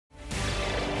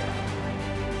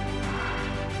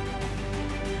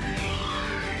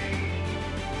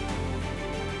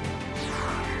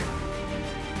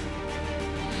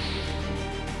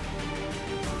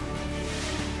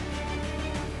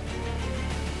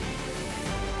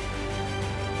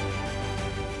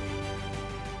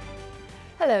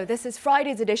Hello, this is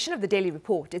Friday's edition of the Daily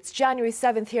Report. It's January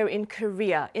 7th here in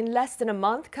Korea. In less than a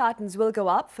month, curtains will go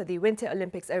up for the Winter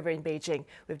Olympics over in Beijing.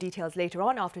 We have details later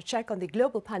on after a check on the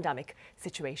global pandemic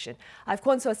situation. I have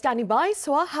Kwon Soa standing by.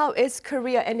 Soa, how is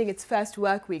Korea ending its first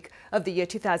work week of the year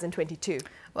 2022?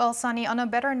 Well, Sunny, on a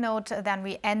better note than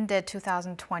we ended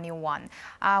 2021.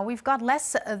 We've got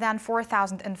less than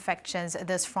 4,000 infections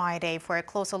this Friday. For a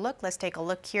closer look, let's take a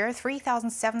look here.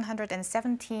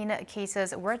 3,717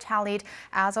 cases were tallied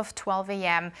as of 12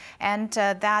 a.m. And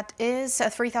that is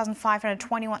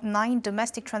 3,529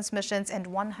 domestic transmissions and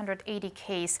 180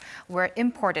 cases were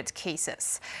imported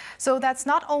cases. So that's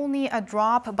not only a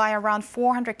drop by around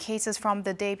 400 cases from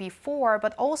the day before,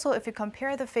 but also if you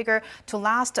compare the figure to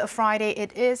last Friday,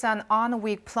 it is an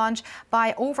on-week plunge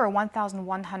by over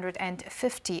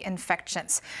 1,150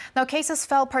 infections. Now, cases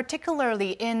fell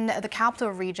particularly in the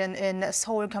capital region in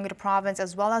Seoul, Gyeonggi province,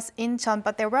 as well as Incheon,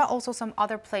 but there were also some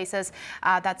other places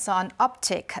that saw an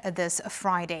uptick this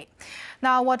Friday.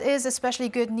 Now, what is especially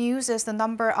good news is the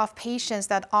number of patients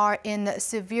that are in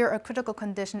severe or critical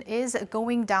condition is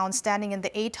going down, standing in the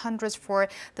 800s for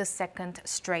the second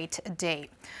straight day.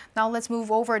 Now, let's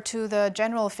move over to the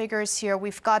general figures here.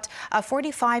 We've got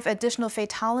 45 additional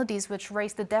fatalities, which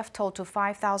raised the death toll to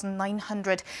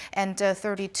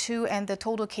 5,932, and the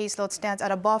total caseload stands at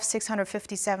above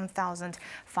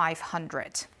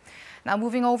 657,500. Now,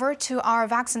 moving over to our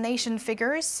vaccination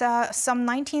figures, some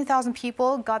 19,000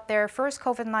 people got their first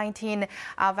COVID-19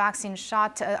 vaccine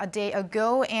shot a day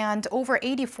ago, and over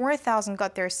 84,000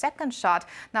 got their second shot.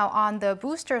 Now, on the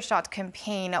booster shot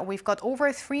campaign, we've got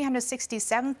over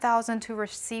 367,000 who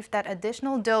received that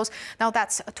additional dose. Now,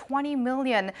 that's 20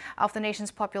 million of the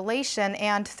nation's population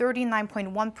and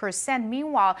 39.1%.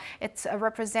 Meanwhile, it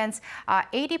represents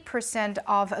 80%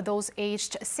 of those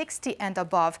aged 60 and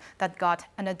above that got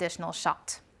an additional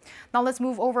shot. Now let's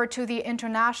move over to the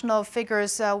international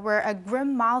figures where a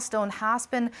grim milestone has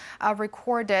been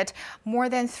recorded. More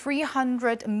than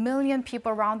 300 million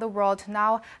people around the world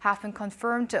now have been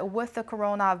confirmed with the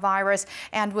coronavirus,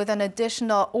 and with an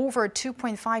additional over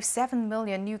 2.57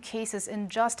 million new cases in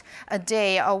just a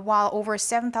day, while over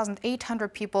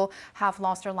 7,800 people have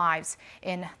lost their lives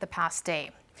in the past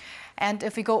day. And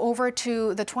if we go over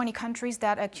to the 20 countries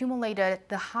that accumulated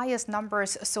the highest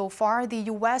numbers so far, the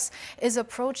U.S. is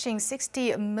approaching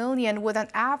 60 million with an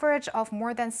average of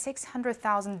more than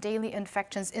 600,000 daily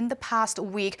infections in the past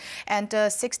week, and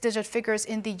six-digit figures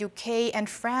in the UK and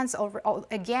France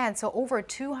again, so over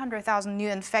 200,000 new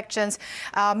infections.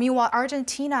 Meanwhile,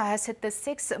 Argentina has hit the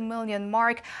 6 million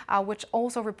mark, which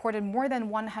also reported more than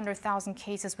 100,000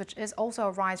 cases, which is also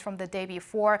a rise from the day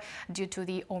before due to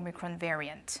the Omicron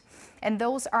variant. And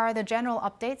those are the general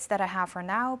updates that I have for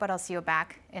now, but I'll see you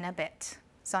back in a bit.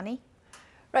 Sunny?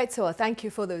 Right, Soa, thank you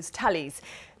for those tallies.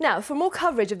 Now, for more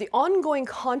coverage of the ongoing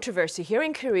controversy here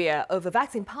in Korea over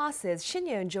vaccine passes, Shin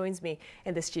Yeon joins me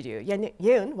in the studio.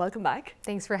 Yeon, welcome back.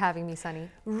 Thanks for having me, Sunny.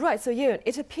 Right, so Yeon,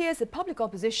 it appears that public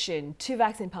opposition to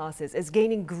vaccine passes is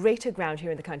gaining greater ground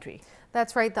here in the country.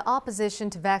 That's right. The opposition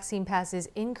to vaccine passes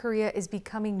in Korea is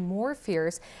becoming more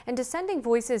fierce, and dissenting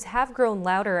voices have grown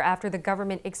louder after the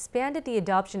government expanded the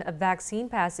adoption of vaccine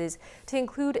passes to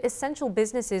include essential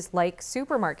businesses like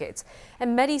supermarkets.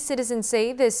 And many citizens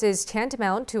say this is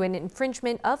tantamount to an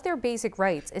infringement of their basic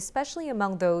rights, especially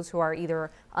among those who are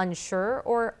either unsure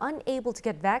or unable to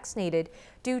get vaccinated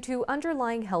due to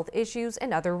underlying health issues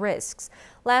and other risks.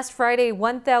 Last Friday,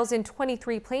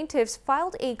 1,023 plaintiffs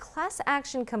filed a class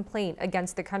action complaint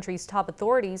against the country's top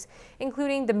authorities,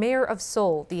 including the mayor of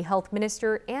Seoul, the health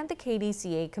minister, and the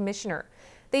KDCA commissioner.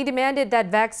 They demanded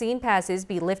that vaccine passes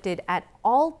be lifted at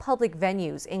all public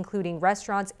venues, including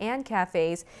restaurants and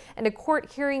cafes, and a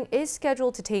court hearing is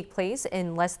scheduled to take place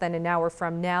in less than an hour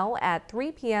from now at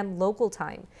 3 p.m. local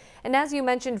time. And as you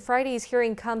mentioned, Friday's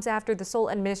hearing comes after the Seoul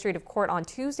Administrative Court on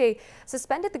Tuesday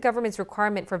suspended the government's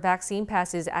requirement for vaccine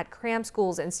passes at cram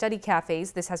schools and study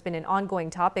cafes. This has been an ongoing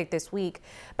topic this week,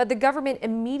 but the government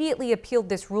immediately appealed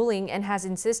this ruling and has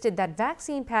insisted that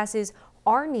vaccine passes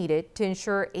are needed to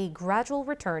ensure a gradual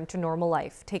return to normal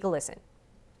life. Take a listen.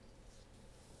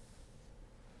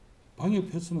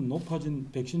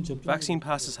 Vaccine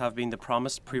passes have been the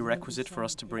promised prerequisite for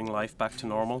us to bring life back to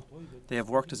normal. They have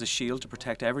worked as a shield to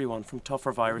protect everyone from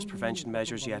tougher virus prevention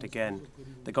measures yet again.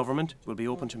 The government will be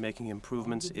open to making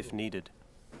improvements if needed.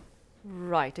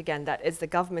 Right, again, that is the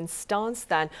government's stance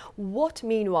then. What,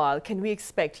 meanwhile, can we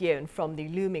expect, Yeon, from the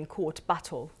looming court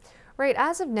battle? Right,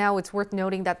 as of now, it's worth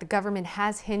noting that the government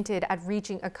has hinted at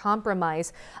reaching a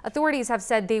compromise. Authorities have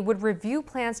said they would review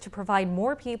plans to provide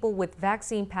more people with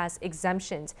vaccine pass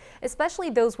exemptions, especially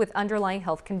those with underlying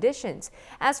health conditions.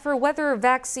 As for whether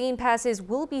vaccine passes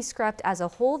will be scrapped as a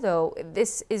whole, though,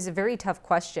 this is a very tough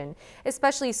question,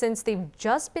 especially since they've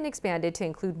just been expanded to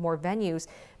include more venues,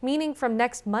 meaning from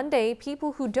next Monday,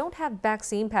 people who don't have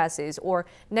vaccine passes or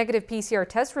negative PCR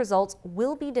test results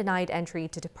will be denied entry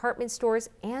to department stores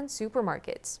and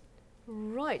supermarkets.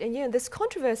 Right, and yeah, this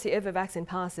controversy over vaccine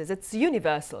passes, it's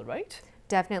universal, right?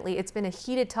 Definitely. It's been a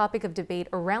heated topic of debate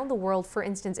around the world, for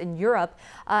instance, in Europe.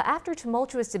 After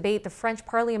tumultuous debate, the French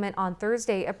Parliament on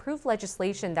Thursday approved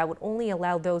legislation that would only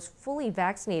allow those fully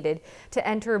vaccinated to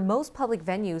enter most public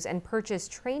venues and purchase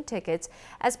train tickets.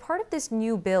 As part of this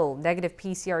new bill, negative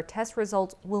PCR test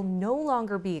results will no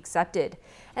longer be accepted.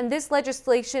 And this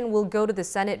legislation will go to the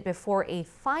Senate before a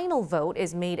final vote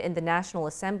is made in the National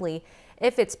Assembly.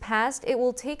 If it's passed, it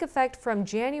will take effect from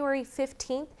January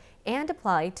 15th and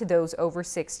apply to those over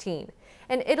 16.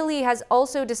 And Italy has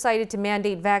also decided to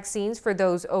mandate vaccines for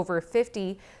those over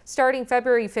 50. Starting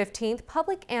February 15th,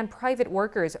 public and private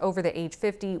workers over the age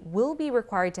 50 will be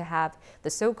required to have the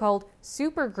so-called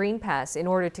Super Green Pass in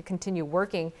order to continue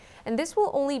working. And this will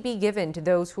only be given to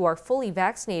those who are fully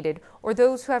vaccinated or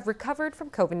those who have recovered from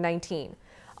COVID-19.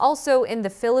 Also in the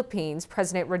Philippines,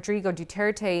 President Rodrigo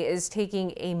Duterte is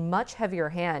taking a much heavier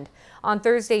hand. On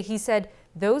Thursday, he said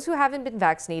those who haven't been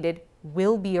vaccinated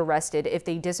will be arrested if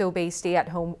they disobey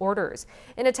stay-at-home orders.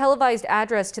 In a televised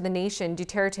address to the nation,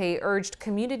 Duterte urged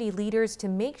community leaders to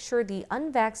make sure the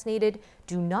unvaccinated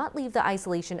do not leave the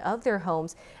isolation of their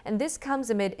homes, and this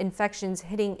comes amid infections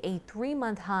hitting a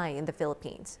 3-month high in the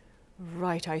Philippines.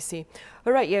 Right, I see.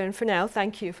 All right, yeah, and for now,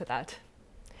 thank you for that.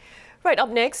 Right,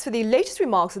 up next, for the latest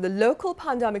remarks on the local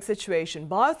pandemic situation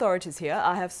by authorities here,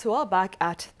 I have Sua back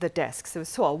at the desk. So,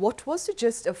 Sua, what was the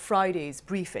gist of Friday's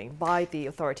briefing by the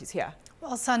authorities here?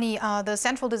 Well, Sunny, the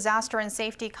Central Disaster and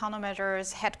Safety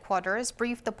Countermeasures headquarters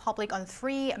briefed the public on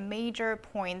 3 major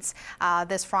points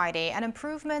this Friday: an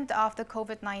improvement of the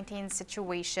COVID-19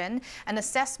 situation, an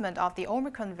assessment of the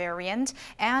Omicron variant,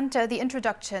 and the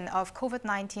introduction of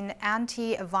COVID-19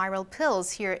 antiviral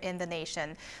pills here in the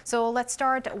nation. So let's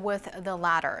start with the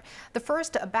latter. The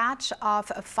first batch of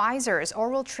Pfizer's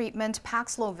oral treatment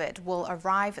Paxlovid will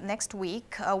arrive next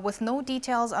week, with no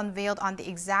details unveiled on the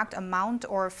exact amount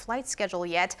or flight schedule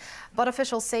yet, but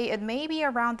officials say it may be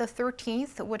around the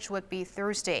 13th, which would be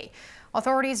Thursday.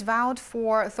 Authorities vowed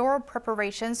for thorough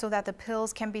preparation so that the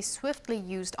pills can be swiftly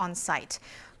used on site.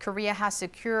 Korea has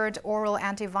secured oral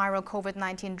antiviral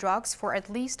COVID-19 drugs for at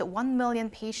least 1 million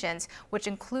patients, which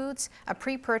includes a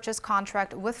pre-purchase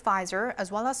contract with Pfizer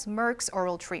as well as Merck's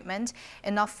oral treatment,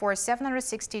 enough for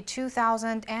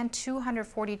 762,000 and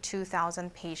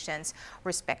 242,000 patients,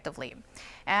 respectively.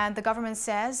 And the government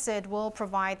says it will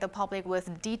provide the public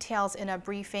with details in a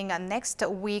briefing next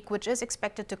week, which is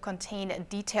expected to contain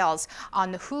details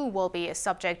on who will be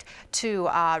subject to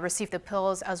receive the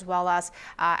pills, as well as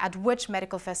at which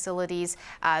medical facilities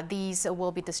these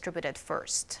will be distributed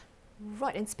first.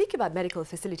 Right, and speaking about medical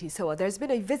facilities, so there's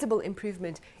been a visible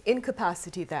improvement in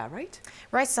capacity there, right?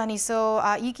 Right, Sunny. So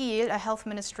Lee Ki-il, a health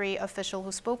ministry official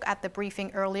who spoke at the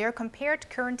briefing earlier, compared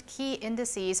current key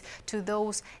indices to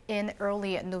those in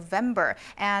early November.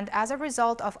 And as a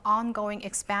result of ongoing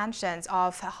expansions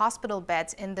of hospital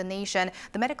beds in the nation,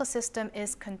 the medical system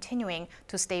is continuing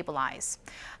to stabilize.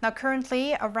 Now,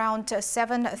 currently, around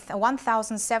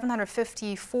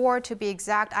 1,754 to be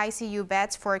exact ICU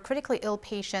beds for critically ill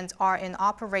patients are in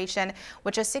operation,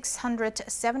 which is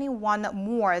 671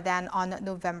 more than on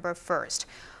November 1st.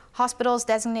 Hospitals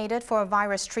designated for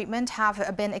virus treatment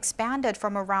have been expanded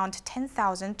from around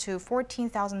 10,000 to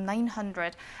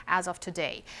 14,900 as of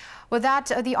today. With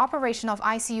that, the operation of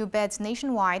ICU beds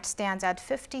nationwide stands at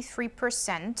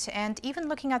 53%, and even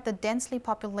looking at the densely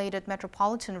populated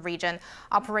metropolitan region,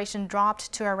 operation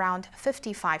dropped to around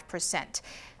 55%.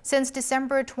 Since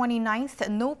December 29th,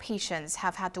 no patients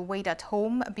have had to wait at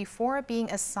home before being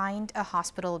assigned a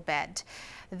hospital bed.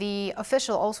 The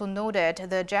official also noted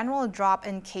the general drop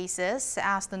in cases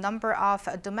as the number of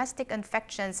domestic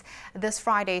infections this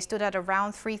Friday stood at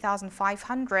around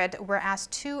 3,500, whereas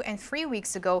 2 and 3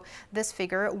 weeks ago, this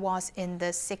figure was in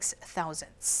the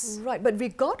 6,000s. Right, but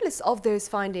regardless of those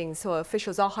findings, so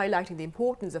officials are highlighting the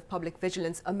importance of public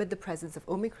vigilance amid the presence of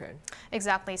Omicron.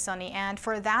 Exactly, Sunny. And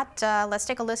for that, let's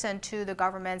take a listen to the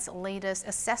government's latest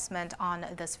assessment on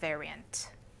this variant.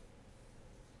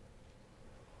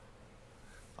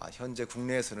 현재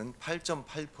국내에서는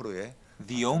 8.8%의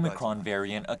The Omicron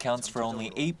variant accounts for only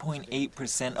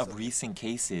 8.8% of recent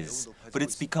cases, but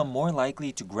it's become more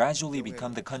likely to gradually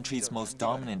become the country's most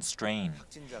dominant strain.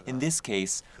 In this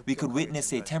case, we could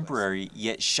witness a temporary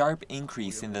yet sharp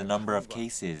increase in the number of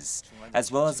cases,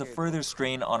 as well as a further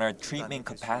strain on our treatment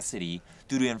capacity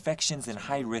due to infections in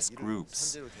high-risk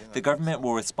groups. The government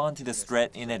will respond to this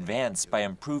threat in advance by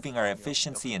improving our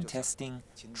efficiency in testing,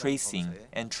 tracing,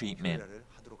 and treatment.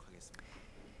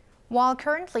 While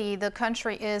currently the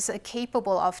country is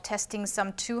capable of testing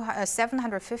some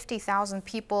 750,000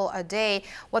 people a day,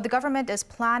 what the government is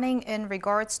planning in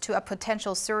regards to a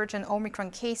potential surge in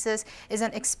Omicron cases is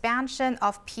an expansion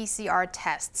of PCR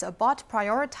tests, but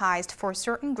prioritized for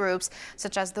certain groups,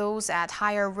 such as those at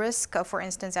higher risk, for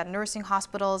instance, at nursing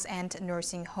hospitals and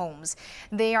nursing homes.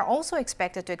 They are also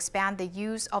expected to expand the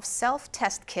use of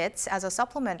self-test kits as a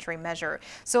supplementary measure.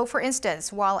 So, for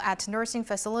instance, while at nursing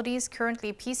facilities,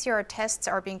 currently PCR tests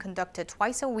are being conducted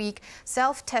twice a week,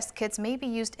 self-test kits may be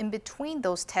used in between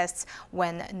those tests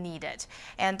when needed.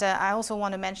 And I also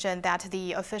want to mention that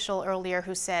the official earlier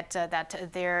who said that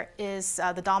there is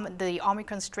the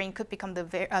Omicron strain could become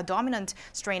the dominant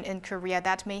strain in Korea,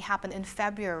 that may happen in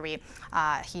February,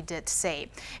 he did say.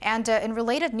 And in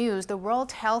related news, the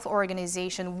World Health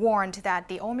Organization warned that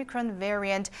the Omicron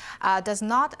variant does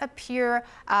appear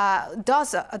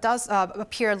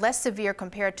less severe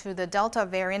compared to the Delta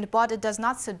variant, but it does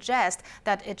not suggest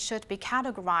that it should be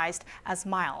categorized as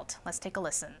mild. Let's take a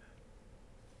listen.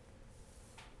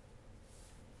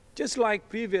 Just like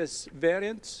previous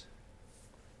variants,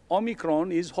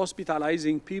 Omicron is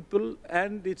hospitalizing people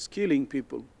and it's killing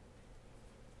people.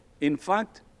 In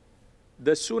fact,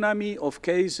 the tsunami of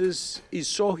cases is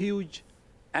so huge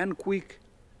and quick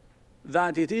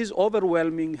that it is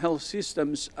overwhelming health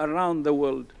systems around the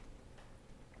world.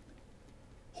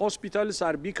 Hospitals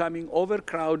are becoming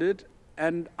overcrowded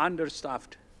and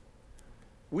understaffed,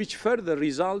 which further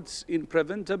results in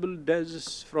preventable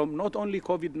deaths from not only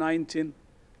COVID-19,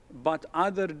 but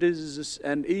other diseases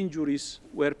and injuries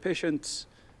where patients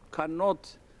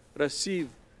cannot receive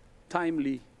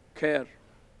timely care.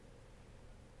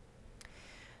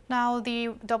 Now,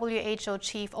 the WHO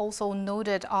chief also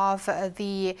noted of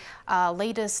the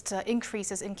latest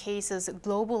increases in cases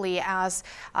globally as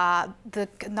the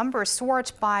number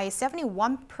soared by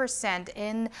 71%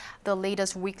 in the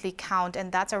latest weekly count,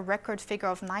 and that's a record figure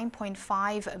of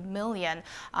 9.5 million.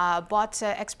 But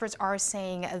experts are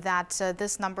saying that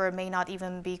this number may not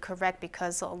even be correct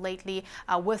because lately,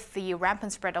 with the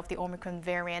rampant spread of the Omicron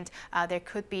variant, there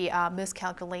could be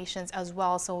miscalculations as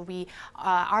well. So we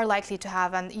are likely to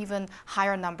have an even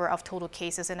higher number of total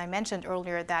cases. And I mentioned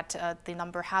earlier that the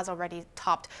number has already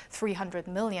topped 300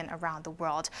 million around the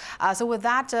world. So with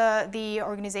that, the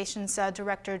organization's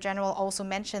Director General also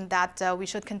mentioned that we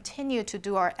should continue to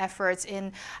do our efforts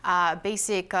in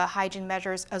basic hygiene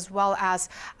measures, as well as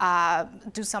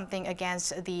do something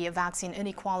against the vaccine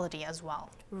inequality as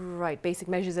well. Right, basic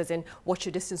measures as in watch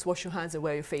your distance, wash your hands and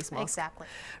wear your face mask. Exactly.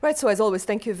 Right, so as always,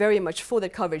 thank you very much for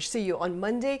that coverage. See you on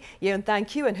Monday. Yeon,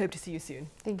 thank you and hope to see you soon.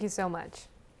 Thank you so much.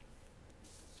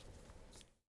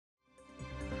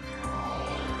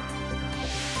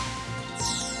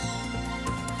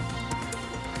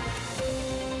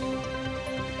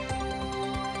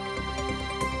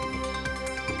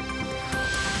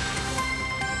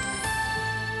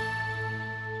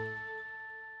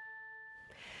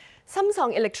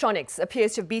 Samsung Electronics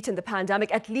appears to have beaten the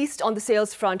pandemic, at least on the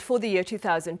sales front for the year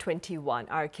 2021.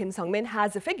 Our Kim Sung-min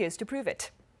has the figures to prove it.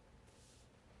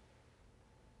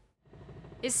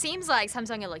 It seems like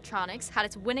Samsung Electronics had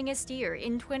its winningest year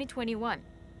in 2021.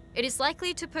 It is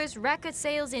likely to post record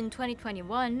sales in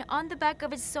 2021 on the back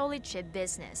of its solid chip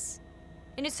business.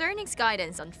 In its earnings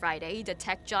guidance on Friday, the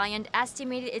tech giant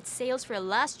estimated its sales for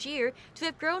last year to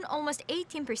have grown almost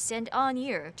 18% on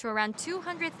year to around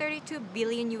 $232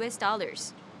 billion.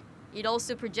 It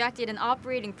also projected an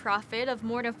operating profit of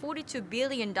more than $42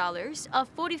 billion, up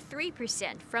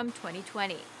 43% from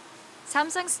 2020.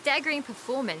 Samsung's staggering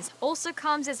performance also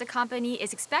comes as the company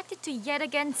is expected to yet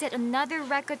again set another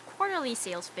record quarterly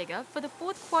sales figure for the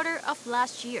fourth quarter of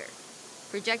last year.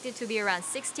 Projected to be around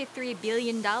 $63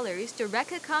 billion, the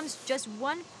record comes just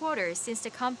one quarter since the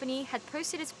company had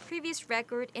posted its previous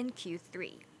record in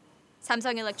Q3.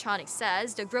 Samsung Electronics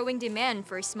says the growing demand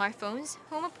for smartphones,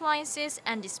 home appliances,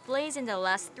 and displays in the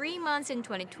last 3 months in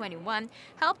 2021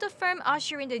 helped the firm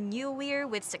usher in the new year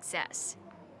with success.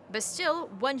 But still,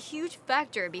 one huge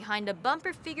factor behind the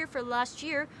bumper figure for last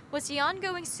year was the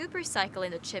ongoing supercycle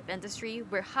in the chip industry,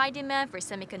 where high demand for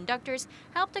semiconductors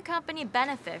helped the company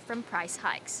benefit from price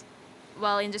hikes.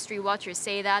 While industry watchers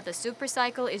say that the super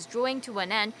cycle is drawing to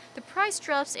an end, the price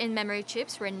drops in memory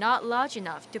chips were not large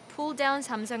enough to pull down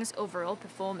Samsung's overall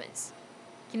performance.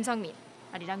 Kim Sung-min,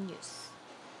 Arirang News.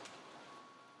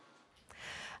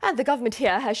 And the government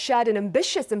here has shared an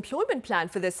ambitious employment plan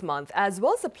for this month, as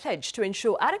well as a pledge to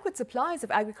ensure adequate supplies of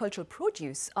agricultural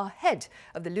produce ahead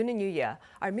of the Lunar New Year.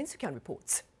 Our Min Soo-kyun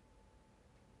reports.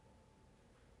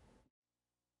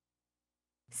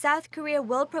 South Korea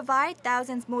will provide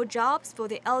thousands more jobs for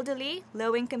the elderly,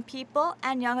 low-income people,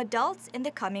 and young adults in the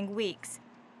coming weeks.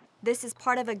 This is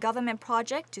part of a government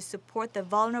project to support the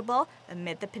vulnerable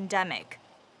amid the pandemic.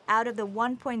 Out of the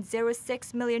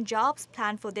 1.06 million jobs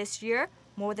planned for this year,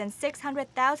 more than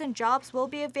 600,000 jobs will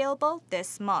be available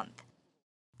this month.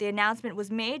 The announcement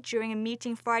was made during a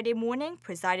meeting Friday morning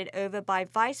presided over by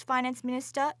Vice Finance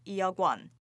Minister Lee Won.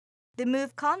 The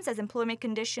move comes as employment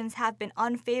conditions have been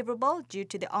unfavorable due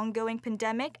to the ongoing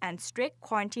pandemic and strict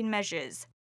quarantine measures.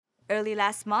 Early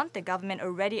last month, the government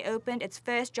already opened its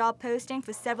first job posting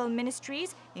for several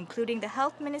ministries, including the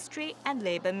Health Ministry and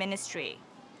Labor Ministry.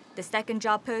 The second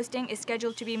job posting is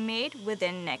scheduled to be made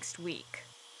within next week.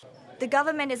 The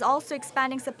government is also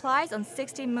expanding supplies on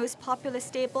 60 most popular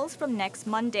staples from next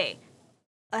Monday.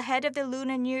 Ahead of the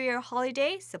Lunar New Year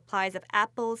holiday, supplies of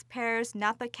apples, pears,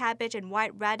 Napa cabbage, and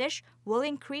white radish will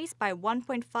increase by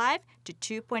 1.5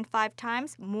 to 2.5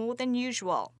 times more than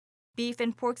usual. Beef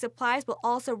and pork supplies will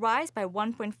also rise by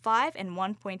 1.5 and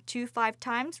 1.25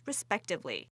 times,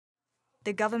 respectively.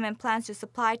 The government plans to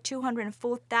supply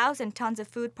 204,000 tons of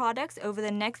food products over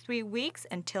the next 3 weeks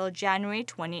until January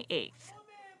 28th.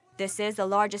 This is the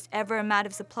largest ever amount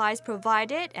of supplies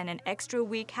provided, and an extra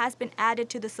week has been added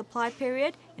to the supply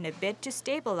period in a bid to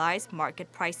stabilize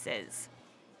market prices.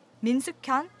 Min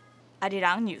Soo-kyun,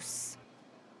 Arirang News.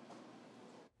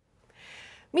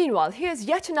 Meanwhile, here's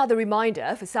yet another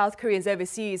reminder for South Koreans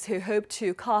overseas who hope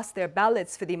to cast their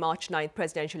ballots for the March 9th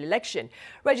presidential election.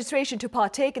 Registration to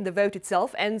partake in the vote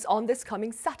itself ends on this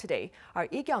coming Saturday. Our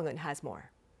Lee Kyung-eun has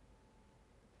more.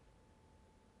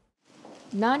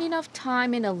 Not enough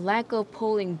time and a lack of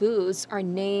polling booths are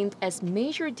named as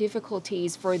major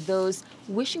difficulties for those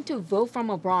wishing to vote from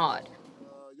abroad.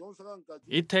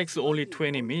 It takes only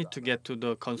 20 minutes to get to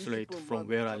the consulate from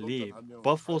where I live,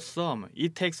 but for some,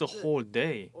 it takes a whole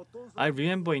day. I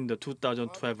remember in the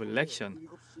 2012 election,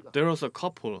 there was a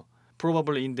couple,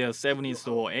 probably in their 70s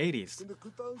or 80s,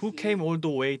 who came all the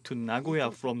way to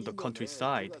Nagoya from the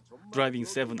countryside, driving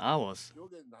 7 hours.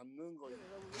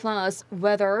 Plus,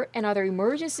 weather and other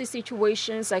emergency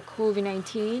situations like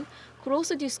COVID-19 could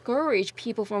also discourage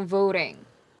people from voting.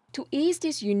 To ease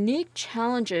these unique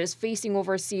challenges facing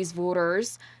overseas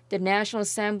voters, the National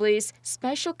Assembly's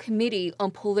Special Committee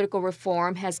on Political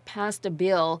Reform has passed a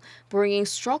bill bringing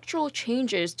structural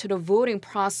changes to the voting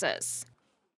process.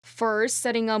 First,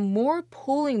 setting up more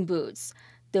polling booths.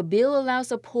 The bill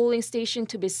allows a polling station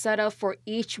to be set up for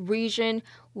each region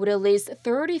with at least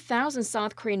 30,000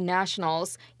 South Korean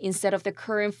nationals instead of the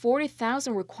current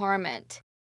 40,000 requirement.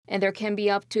 And there can be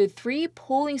up to 3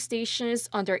 polling stations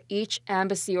under each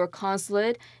embassy or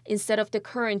consulate instead of the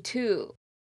current 2.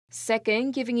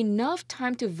 Second, giving enough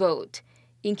time to vote.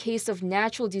 In case of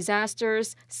natural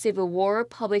disasters, civil war,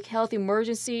 public health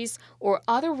emergencies, or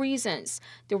other reasons,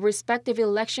 the respective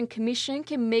election commission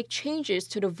can make changes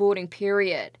to the voting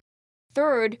period.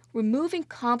 Third, removing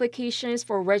complications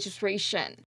for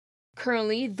registration.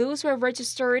 Currently, those who have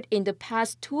registered in the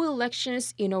past 2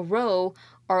 elections in a row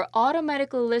are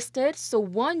automatically listed, so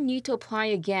one need to apply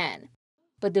again.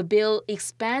 But the bill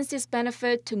expands this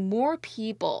benefit to more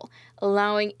people,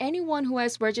 allowing anyone who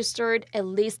has registered at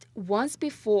least once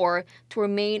before to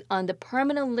remain on the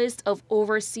permanent list of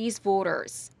overseas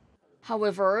voters.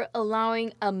 However,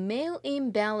 allowing a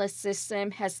mail-in ballot system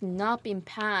has not been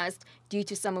passed due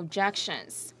to some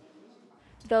objections.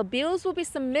 The bills will be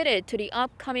submitted to the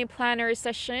upcoming plenary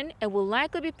session and will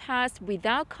likely be passed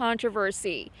without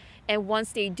controversy. And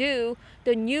once they do,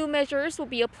 the new measures will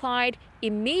be applied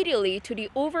immediately to the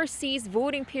overseas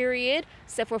voting period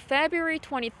set for February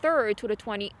 23rd to the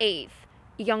 28th.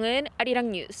 Lee Kyung-eun, Arirang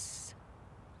News.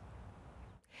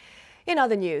 In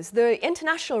other news, the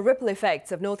international ripple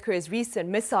effects of North Korea's recent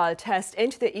missile test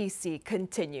into the EC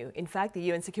continue. In fact, the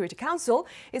UN Security Council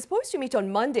is supposed to meet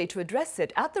on Monday to address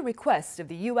it at the request of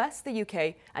the US, the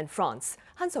UK, and France.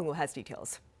 Han Sung-woo has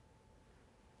details.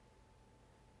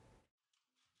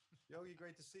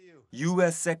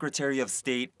 U.S. Secretary of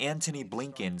State Antony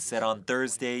Blinken said on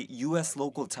Thursday, U.S.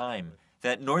 local time,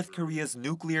 that North Korea's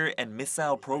nuclear and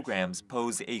missile programs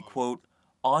pose a, quote,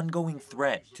 ongoing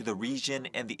threat to the region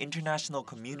and the international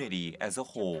community as a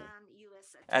whole.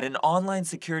 At an online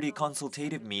security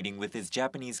consultative meeting with his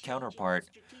Japanese counterpart,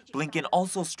 Blinken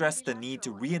also stressed the need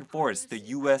to reinforce the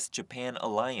U.S.-Japan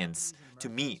alliance to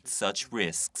meet such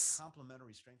risks.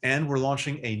 And we're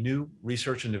launching a new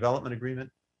research and development agreement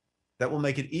that will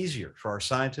make it easier for our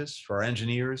scientists, for our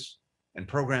engineers, and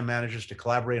program managers to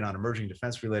collaborate on emerging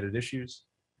defense-related issues,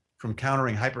 from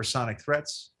countering hypersonic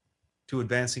threats to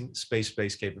advancing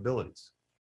space-based capabilities.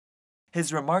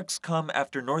 His remarks come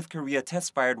after North Korea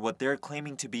test-fired what they're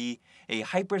claiming to be a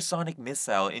hypersonic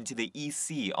missile into the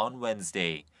EC on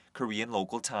Wednesday, Korean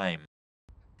local time.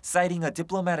 Citing a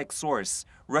diplomatic source,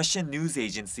 Russian news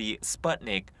agency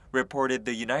Sputnik reported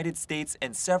the United States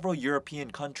and several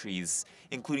European countries,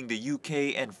 including the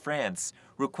UK and France,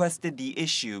 requested the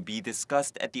issue be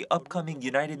discussed at the upcoming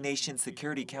United Nations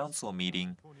Security Council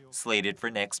meeting, slated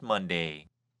for next Monday.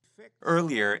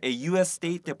 Earlier, a U.S.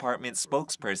 State Department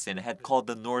spokesperson had called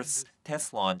the North's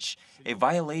test launch a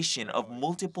violation of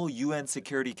multiple UN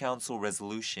Security Council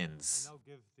resolutions.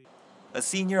 A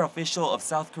senior official of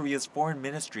South Korea's foreign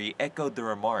ministry echoed the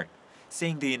remark,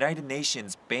 saying the United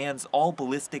Nations bans all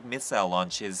ballistic missile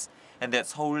launches and that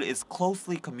Seoul is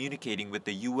closely communicating with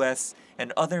the U.S.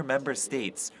 and other member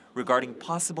states regarding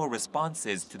possible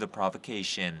responses to the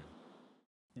provocation.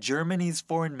 Germany's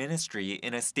foreign ministry,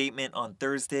 in a statement on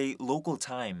Thursday local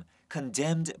time,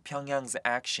 condemned Pyongyang's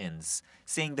actions,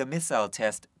 saying the missile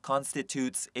test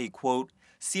constitutes a, quote,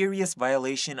 serious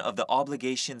violation of the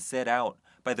obligations set out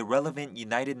by the relevant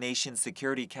United Nations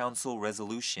Security Council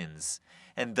resolutions,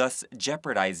 and thus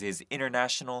jeopardizes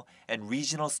international and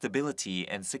regional stability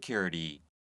and security.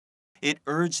 It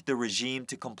urged the regime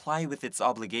to comply with its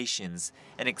obligations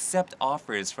and accept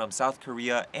offers from South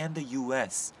Korea and the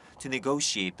U.S. to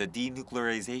negotiate the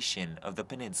denuclearization of the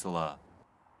peninsula.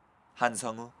 Han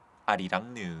Sung-woo,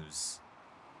 Arirang News.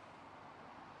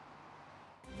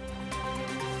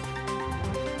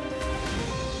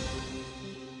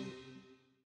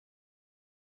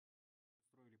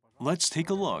 Let's take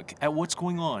a look at what's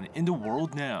going on in the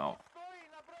world now.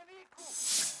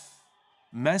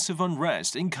 Massive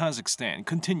unrest in Kazakhstan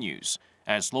continues,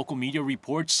 as local media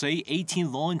reports say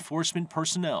 18 law enforcement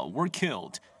personnel were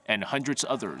killed and hundreds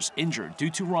others injured due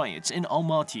to riots in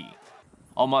Almaty.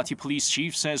 Almaty police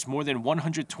chief says more than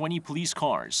 120 police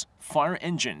cars, fire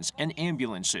engines, and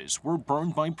ambulances were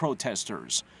burned by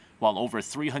protesters, while over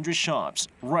 300 shops,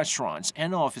 restaurants,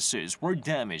 and offices were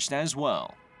damaged as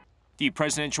well. The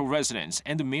presidential residence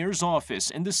and the mayor's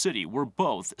office in the city were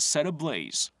both set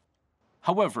ablaze.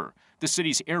 However, the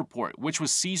city's airport, which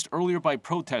was seized earlier by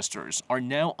protesters, are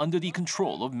now under the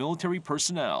control of military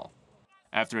personnel.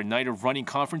 After a night of running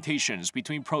confrontations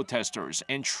between protesters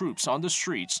and troops on the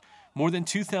streets, more than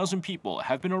 2,000 people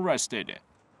have been arrested.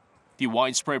 The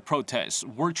widespread protests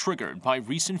were triggered by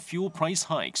recent fuel price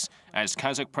hikes, as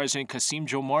Kazakh President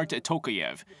Kassym-Jomart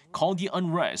Tokayev called the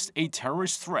unrest a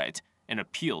terrorist threat and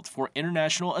appealed for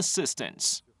international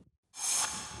assistance.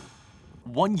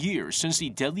 1 year since the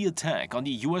deadly attack on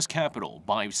the U.S. Capitol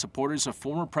by supporters of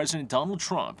former President Donald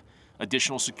Trump,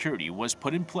 additional security was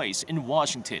put in place in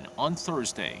Washington on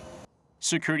Thursday.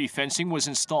 Security fencing was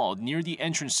installed near the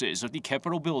entrances of the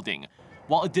Capitol building,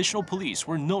 while additional police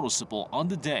were noticeable on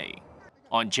the day.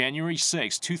 On January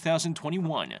 6,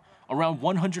 2021, around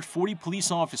 140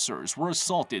 police officers were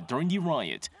assaulted during the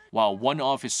riot, while one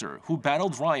officer who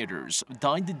battled rioters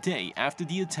died the day after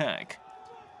the attack.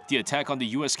 The attack on the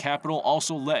U.S. Capitol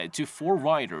also led to 4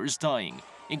 rioters dying,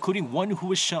 including one who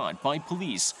was shot by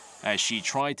police as she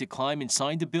tried to climb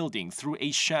inside the building through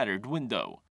a shattered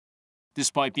window.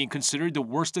 Despite being considered the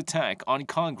worst attack on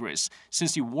Congress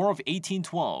since the War of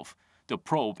 1812, the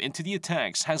probe into the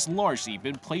attacks has largely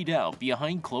been played out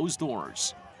behind closed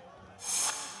doors.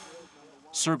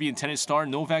 Serbian tennis star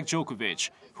Novak Djokovic,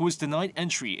 who was denied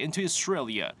entry into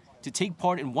Australia to take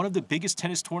part in one of the biggest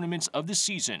tennis tournaments of the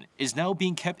season, is now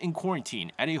being kept in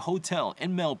quarantine at a hotel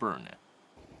in Melbourne.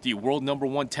 The world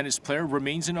 #1 tennis player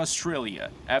remains in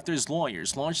Australia after his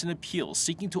lawyers launched an appeal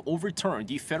seeking to overturn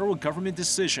the federal government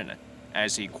decision,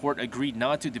 as a court agreed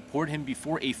not to deport him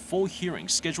before a full hearing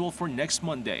scheduled for next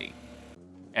Monday.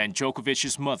 And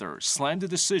Djokovic's mother slammed the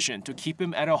decision to keep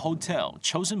him at a hotel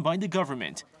chosen by the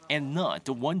government and not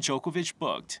the one Djokovic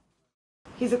booked.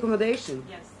 His accommodation?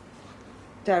 Yes.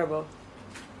 Terrible.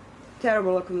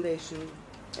 Terrible accommodation.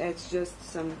 It's just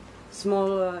some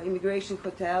small immigration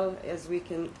hotel, as we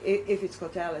can, if it's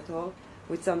hotel at all,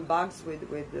 with some bugs,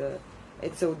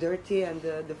 it's so dirty and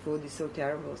the food is so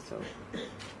terrible. So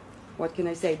what can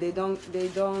I say? They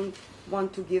don't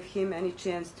want to give him any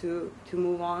chance to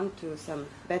move on to some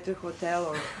better hotel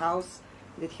or house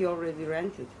that he already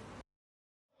rented.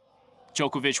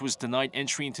 Djokovic was denied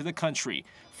entry into the country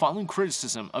following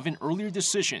criticism of an earlier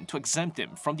decision to exempt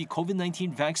him from the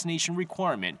COVID-19 vaccination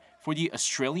requirement for the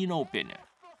Australian Open.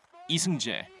 Lee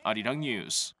Seung-jae, Arirang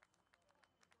News.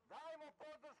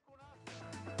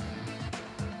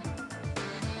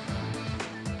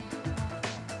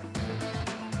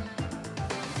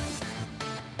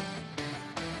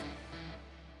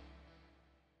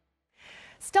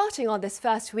 Starting on this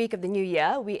first week of the new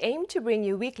year, we aim to bring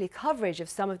you weekly coverage of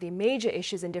some of the major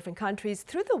issues in different countries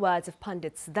through the words of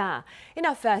pundits there. In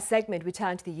our first segment, we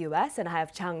turn to the US, and I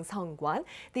have Chang Seong-kwan,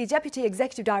 the Deputy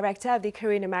Executive Director of the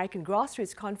Korean American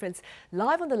Grassroots Conference,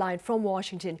 live on the line from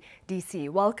Washington, D.C.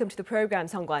 Welcome to the program,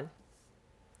 Seong-kwan.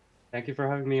 Thank you for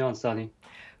having me on, Sunny.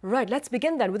 Right, let's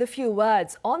begin then with a few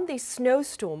words on the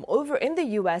snowstorm over in the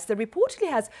US that reportedly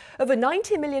has over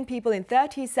 90 million people in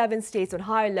 37 states on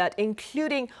high alert,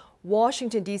 including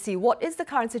Washington, D.C. What is the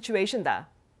current situation there?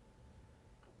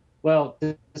 Well,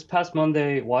 this past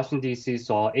Monday, Washington, D.C.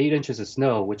 saw 8 inches of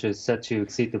snow, which is set to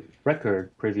exceed the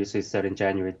record previously set in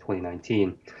January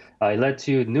 2019. It led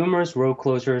to numerous road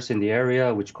closures in the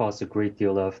area, which caused a great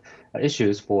deal of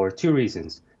issues for 2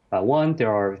 reasons. One,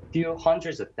 there are a few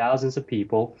hundreds of thousands of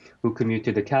people who commute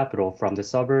to the capital from the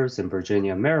suburbs in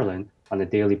Virginia and Maryland on a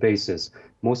daily basis,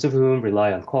 most of whom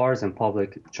rely on cars and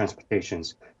public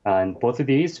transportations. And both of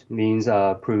these means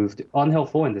proved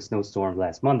unhelpful in the snowstorm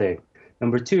last Monday.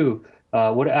 Number 2,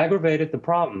 what aggravated the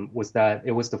problem was that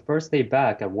it was the first day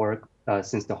back at work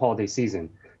since the holiday season.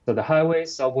 So the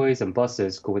highways, subways, and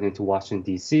buses going into Washington,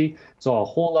 D.C. saw a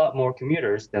whole lot more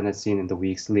commuters than had seen in the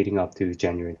weeks leading up to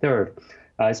January 3rd.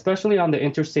 Especially on the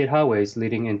interstate highways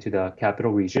leading into the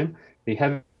capital region, the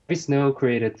heavy snow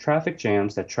created traffic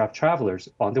jams that trapped travelers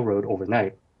on the road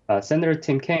overnight. Senator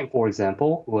Tim Kaine, for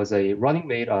example, who was a running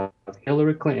mate of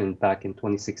Hillary Clinton back in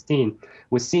 2016,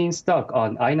 was seen stuck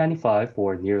on I-95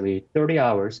 for nearly 30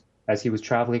 hours as he was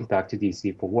traveling back to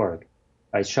D.C. for work.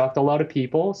 It shocked a lot of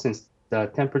people since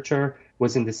the temperature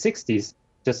was in the 60s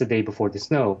just the day before the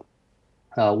snow,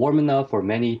 warm enough for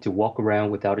many to walk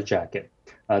around without a jacket.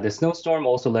 The snowstorm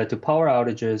also led to power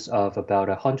outages of about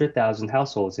 100,000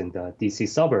 households in the D.C.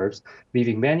 suburbs,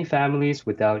 leaving many families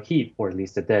without heat for at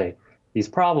least a day. These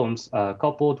problems,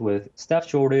 coupled with staff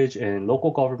shortage in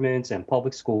local governments and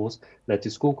public schools, led to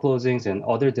school closings and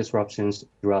other disruptions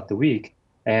throughout the week.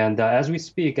 And as we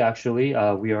speak, actually,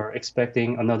 we are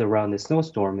expecting another round of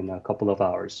snowstorm in a couple of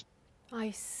hours.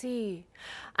 I see.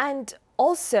 And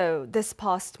also, this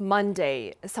past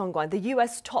Monday, Seong-kwan, the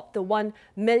US topped the 1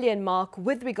 million mark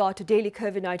with regard to daily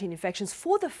COVID-19 infections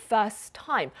for the first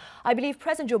time. I believe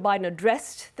President Joe Biden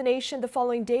addressed the nation the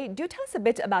following day. Do tell us a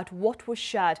bit about what was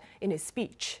shared in his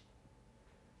speech.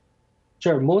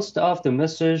 Sure. Most of the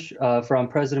message from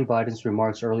President Biden's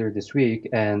remarks earlier this week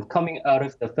and coming out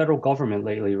of the federal government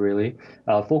lately, really,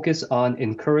 focus on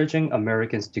encouraging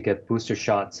Americans to get booster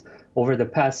shots. Over the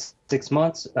past 6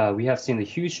 months, we have seen a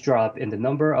huge drop in the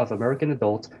number of American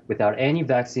adults without any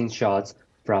vaccine shots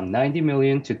from 90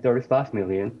 million to 35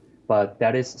 million, but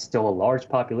that is still a large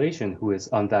population who is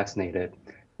unvaccinated.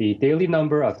 The daily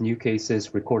number of new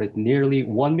cases recorded nearly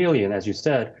 1 million, as you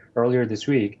said, earlier this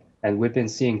week, and we've been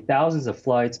seeing thousands of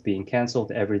flights being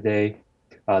canceled every day.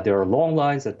 There are long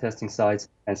lines at testing sites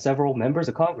and several members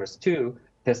of Congress, too,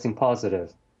 testing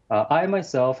positive. I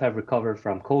myself have recovered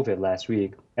from COVID last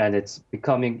week, and it's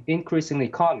becoming increasingly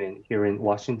common here in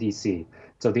Washington, D.C.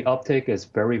 So the uptake is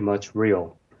very much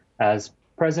real. As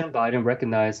President Biden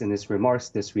recognized in his remarks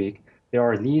this week, there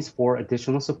are needs for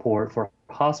additional support for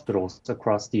hospitals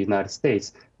across the United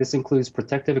States. This includes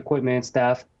protective equipment,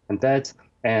 staff, and beds.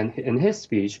 And in his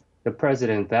speech, the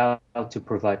president vowed to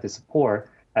provide the support,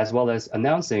 as well as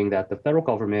announcing that the federal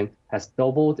government has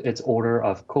doubled its order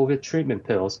of COVID treatment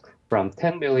pills from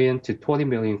 10 million to 20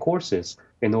 million courses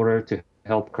in order to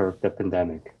help curb the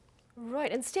pandemic.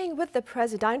 Right, and staying with the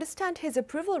president, I understand his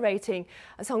approval rating,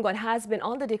 Seong-kwan, has been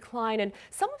on the decline, and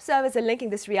some observers are linking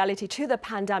this reality to the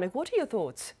pandemic. What are your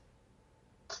thoughts?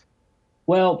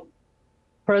 Well,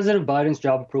 President Biden's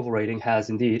job approval rating has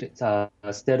indeed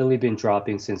steadily been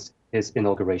dropping since his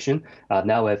inauguration,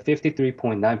 now at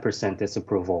 53.9%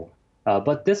 disapproval.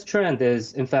 But this trend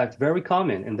is, in fact, very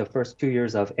common in the first 2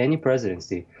 years of any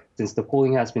presidency, since the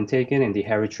polling has been taken in the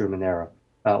Harry Truman era.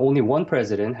 Only one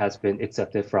president has been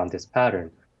accepted from this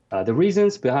pattern. The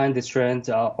reasons behind this trend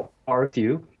are a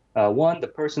few. One, the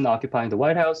person occupying the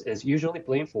White House is usually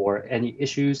blamed for any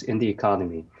issues in the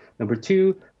economy. Number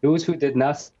 2, those who did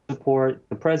not support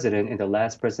the president in the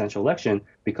last presidential election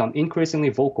become increasingly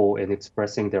vocal in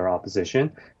expressing their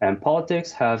opposition. And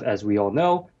politics have, as we all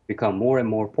know, become more and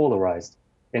more polarized.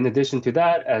 In addition to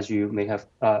that, as you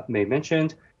may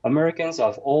mentioned, Americans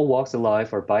of all walks of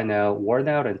life are by now worn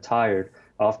out and tired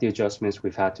of the adjustments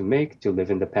we've had to make to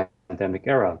live in the pandemic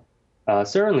era.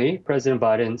 Certainly, President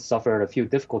Biden suffered a few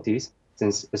difficulties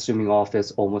since assuming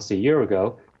office almost a year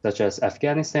ago, such as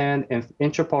Afghanistan,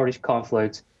 inter-party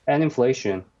conflict, and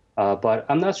inflation. But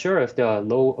I'm not sure if the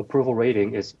low approval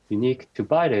rating is unique to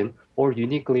Biden or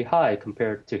uniquely high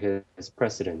compared to his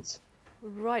precedents.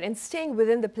 Right, and staying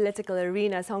within the political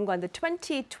arena, Song-Kwan, the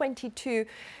 2022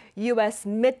 U.S.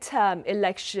 midterm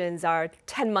elections are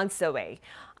 10 months away.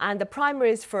 And the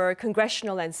primaries for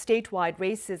congressional and statewide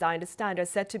races, I understand, are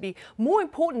set to be more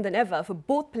important than ever for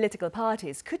both political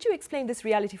parties. Could you explain this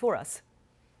reality for us?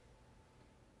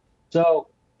 So,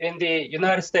 in the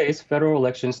United States, federal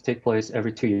elections take place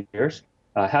every 2 years.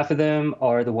 Half of them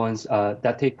are the ones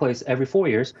that take place every 4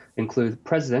 years, include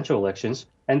presidential elections,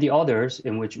 and the others,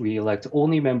 in which we elect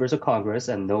only members of Congress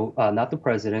and not the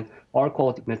president, are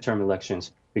called midterm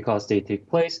elections because they take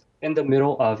place in the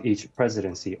middle of each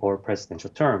presidency or presidential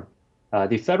term.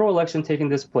 The federal election taking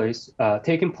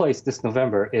place this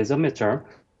November is a midterm,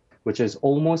 which is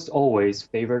almost always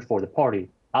favored for the party,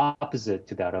 opposite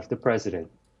to that of the president.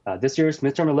 This year's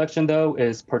midterm election, though,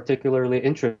 is particularly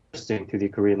interesting to the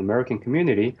Korean American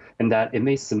community in that it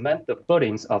may cement the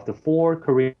footings of the 4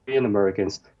 Korean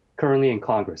Americans currently in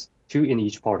Congress, 2 in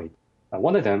each party.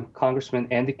 One of them, Congressman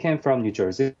Andy Kim from New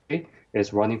Jersey,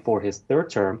 is running for his 3rd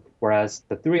term, whereas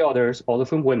the 3 others, all of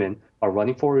whom women, are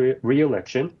running for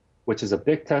re-election, which is a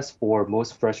big test for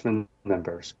most freshman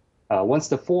members. Once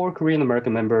the 4 Korean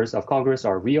American members of Congress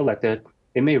are re-elected,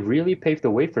 it may really pave the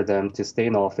way for them to stay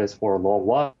in office for a long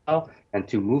while and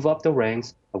to move up the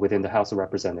ranks within the House of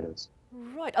Representatives.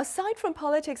 Right. Aside from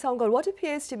politics, Song-Kwan, what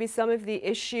appears to be some of the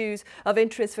issues of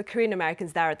interest for Korean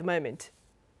Americans there at the moment?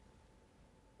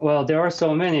 Well, there are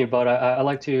so many, but I'd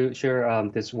like to share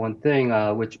this one thing,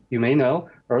 which you may know.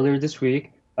 Earlier this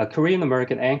week, a Korean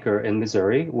American anchor in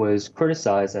Missouri was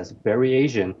criticized as very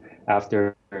Asian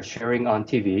after sharing on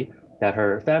TV that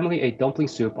her family ate dumpling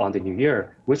soup on the New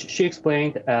Year, which she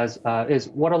explained as is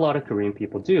what a lot of Korean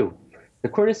people do. The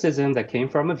criticism that came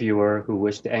from a viewer who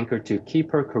wished the anchor to keep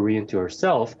her Korean to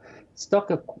herself struck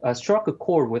a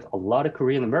chord with a lot of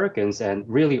Korean Americans and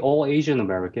really all Asian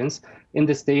Americans in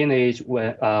this day and age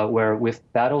where we've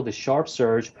battled the sharp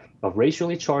surge of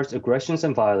racially charged aggressions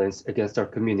and violence against our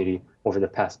community over the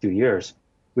past 2 years.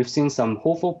 We've seen some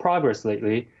hopeful progress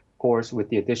lately, of course, with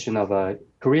the addition of a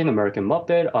Korean American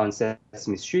Muppet on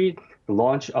Sesame Street, the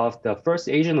launch of the first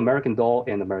Asian American doll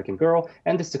in American Girl,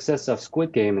 and the success of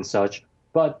Squid Game and such.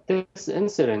 But this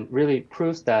incident really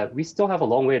proves that we still have a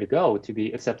long way to go to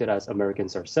be accepted as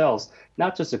Americans ourselves,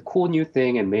 not just a cool new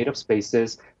thing in made-up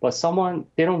spaces, but someone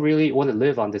they don't really want to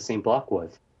live on the same block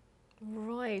with.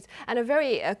 Right. And a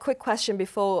very quick question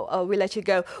before we let you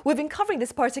go. We've been covering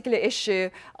this particular issue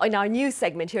in our news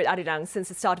segment here at Arirang since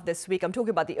the start of this week. I'm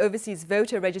talking about the overseas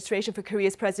voter registration for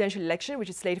Korea's presidential election, which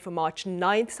is slated for March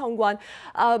 9th, Song-Kwan.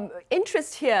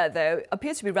 Interest here, though,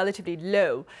 appears to be relatively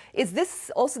low. Is this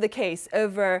also the case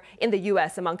over in the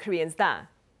U.S. among Koreans there?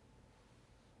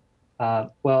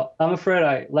 Well, I'm afraid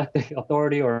I lack the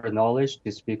authority or knowledge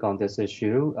to speak on this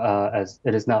issue, as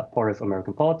it is not part of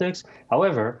American politics.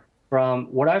 However, from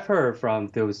what I've heard from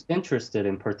those interested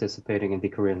in participating in the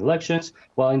Korean elections,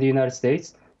 while in the United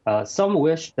States, some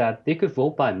wish that they could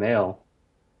vote by mail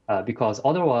because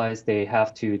otherwise they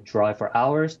have to drive for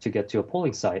hours to get to a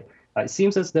polling site. It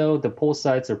seems as though the poll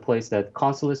sites are placed at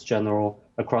consulates general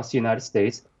across the United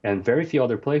States and very few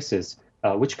other places,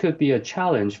 which could be a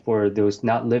challenge for those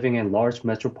not living in large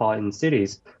metropolitan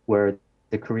cities where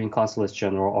the Korean consulates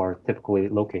general are typically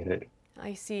located.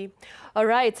 I see. All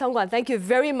right, Song-Kwan, thank you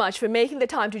very much for making the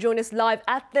time to join us live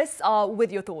at this hour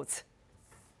with your thoughts.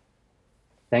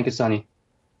 Thank you, Sunny.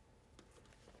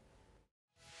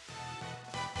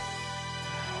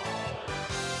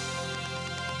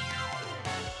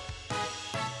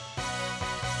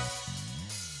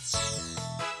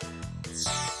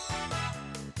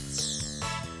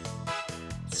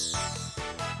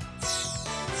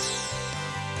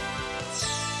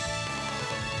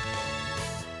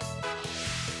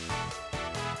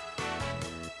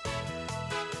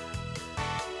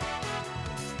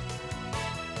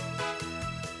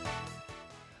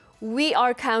 We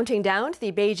are counting down to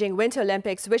the Beijing Winter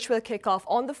Olympics, which will kick off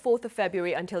on the 4th of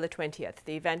February until the 20th.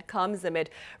 The event comes amid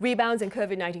rebounds in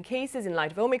COVID-19 cases in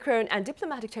light of Omicron and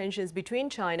diplomatic tensions between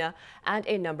China and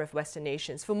a number of Western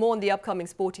nations. For more on the upcoming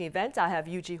sporting event, I have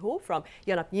Yoo Ji-ho from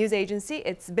Yonhap News Agency.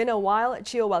 It's been a while.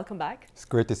 Chio, welcome back. It's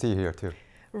great to see you here too.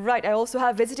 Right. I also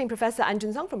have visiting Professor An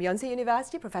Jun-sung from Yonsei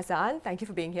University. Professor An, thank you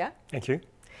for being here. Thank you.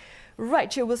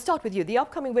 Right, Chiu, we'll start with you. The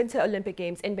upcoming Winter Olympic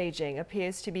Games in Beijing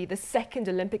appears to be the second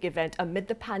Olympic event amid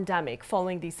the pandemic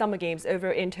following the Summer Games over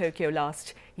in Tokyo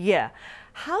last year.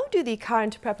 How do the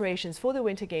current preparations for the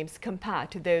Winter Games compare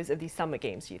to those of the Summer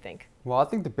Games, do you think? Well, I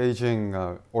think the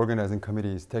Beijing organizing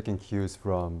committee is taking cues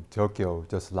from Tokyo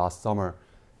just last summer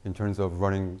in terms of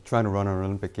trying to run an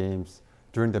Olympic Games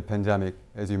during the pandemic.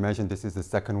 As you mentioned, this is the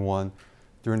second one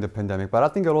during the pandemic. But I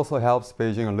think it also helps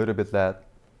Beijing a little bit that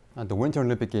the Winter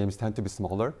Olympic Games tend to be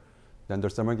smaller than the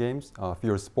Summer Games,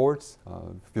 fewer sports,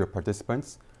 fewer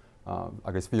participants,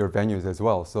 I guess fewer venues as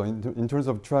well. So in terms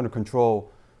of trying to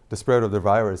control the spread of the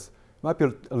virus, it might be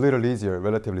a little easier,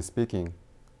 relatively speaking,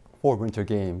 for Winter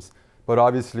Games. But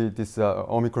obviously this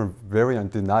Omicron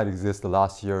variant did not exist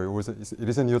last year. It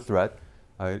is a new threat.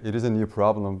 It is a new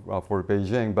problem for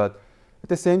Beijing. But at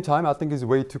the same time, I think it's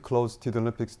way too close to the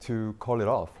Olympics to call it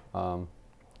off.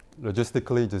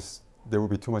 Logistically, there will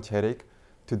be too much headache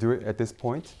to do it at this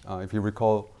point. If you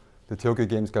recall, the Tokyo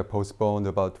Games got postponed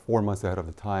about 4 months ahead of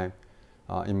the time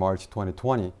in March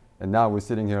 2020. And now we're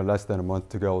sitting here less than a month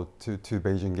to go to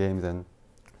Beijing Games, and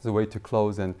it's way too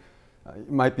close. And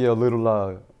it might be a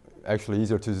little actually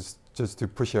easier to just to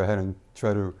push ahead and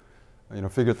try to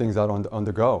figure things out on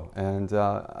the go. And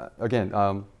again,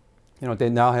 they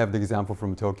now have the example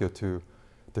from Tokyo to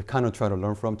kind of try to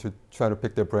learn from, to try to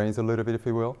pick their brains a little bit, if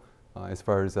you will. As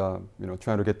far as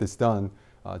trying to get this done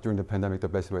during the pandemic the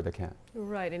best way they can.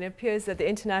 Right, and it appears that the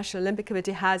International Olympic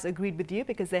Committee has agreed with you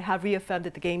because they have reaffirmed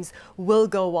that the Games will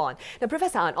go on. Now,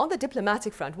 Professor Han, on the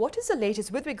diplomatic front, what is the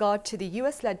latest with regard to the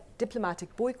US-led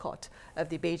diplomatic boycott of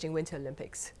the Beijing Winter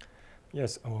Olympics?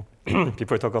 Yes,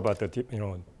 before I talk about the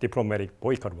diplomatic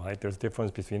boycott, right? There's a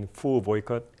difference between full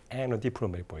boycott and a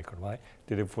diplomatic boycott, right?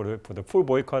 For the full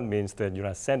boycott means that you're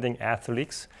not sending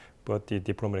athletes, but the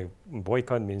diplomatic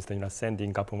boycott means that you're not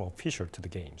sending government officials to the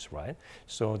Games, right?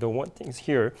 So the one thing is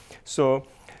here, so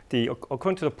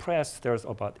according to the press, there's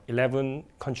about 11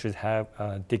 countries have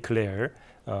declared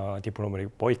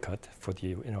diplomatic boycott for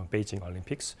the Beijing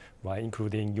Olympics, right?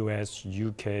 Including US,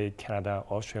 UK, Canada,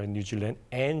 Australia, New Zealand,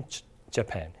 and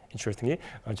Japan. Interestingly,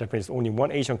 Japan is only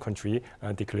one Asian country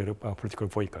declared a political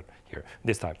boycott here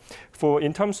this time.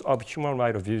 In terms of human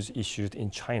rights abuse issues in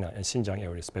China and Xinjiang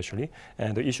area especially,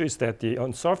 and the issue is that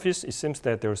on surface it seems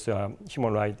that there's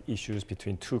human rights issues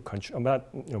between two countries,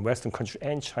 about Western country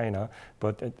and China,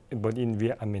 but in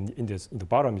the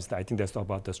bottom is that I think that's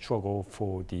about the struggle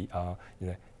for the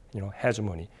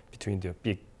hegemony between the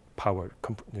big power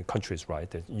countries,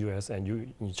 right? The U.S.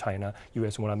 and China.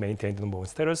 U.S. want to maintain the number one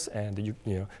status, and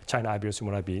China obviously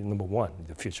want to be number one in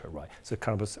the future, right? So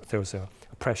kind of there's a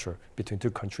pressure between two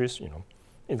countries,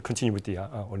 and continue with the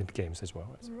Olympic Games as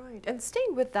well. Right, and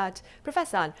staying with that,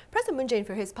 Professor Han, President Moon Jae-in,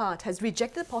 for his part, has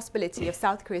rejected the possibility of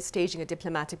South Korea staging a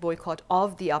diplomatic boycott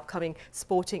of the upcoming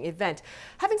sporting event.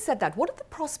 Having said that, what are the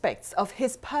prospects of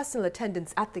his personal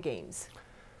attendance at the Games?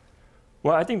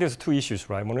 Well, I think there's two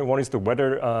issues, right? One is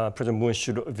whether President Moon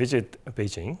should visit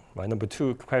Beijing, right?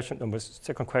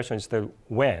 Second question is that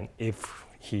when, if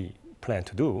he plan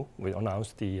to do, will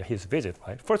announce his visit,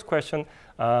 right? First question,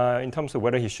 in terms of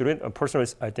whether he should, personally,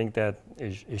 I think that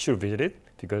he should visit it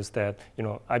because that,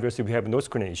 obviously we have North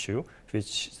Korean issue,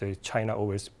 which China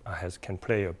always can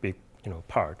play a big,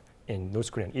 part in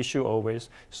North Korean issue always.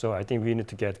 So I think we need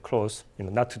to get close,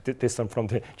 not too distant from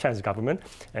the Chinese government,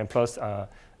 and plus.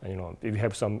 We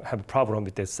have a problem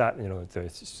with this.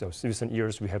 So recent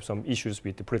years we have some issues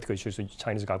with the political issues with the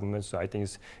Chinese government. So I think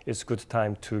it's good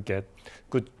time to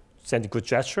send a good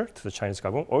gesture to the Chinese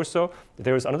government. Also,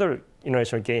 there is another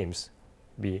international games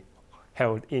be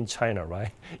held in China,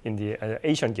 right? In the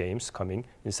Asian Games coming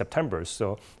in September.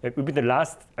 So it will be the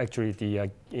last, actually, the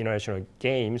international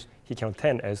games he can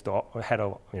attend as the head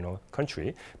of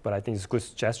country. But I think it's a good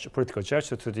gesture, political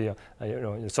gesture to the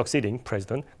succeeding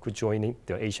president who joining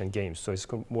the Asian Games. So it's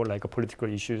more like a political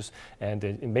issues and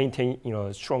maintain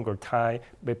stronger tie,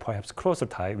 but perhaps closer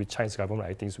tie with Chinese government.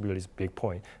 I think is really a big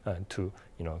point to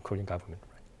Korean government.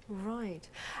 Right,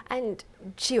 and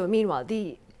Chiu, meanwhile,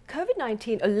 the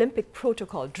COVID-19 Olympic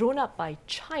protocol drawn up by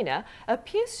China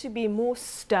appears to be more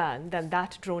stern than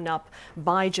that drawn up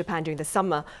by Japan during the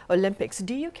Summer Olympics.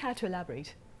 Do you care to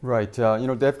elaborate? Right.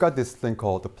 They've got this thing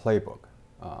called the playbook.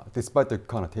 Despite the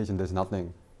connotation, there's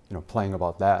nothing playing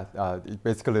about that. It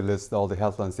basically lists all the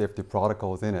health and safety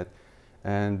protocols in it.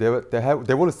 And they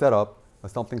want to set up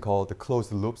something called the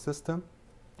closed loop system.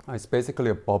 It's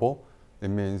basically a bubble. It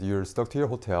means you're stuck to your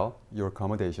hotel, your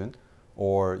accommodation,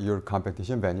 or your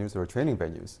competition venues or training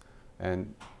venues,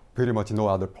 and pretty much no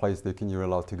other place you're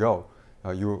allowed to go.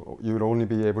 You would only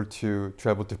be able to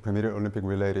travel to permitted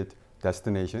Olympic-related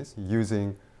destinations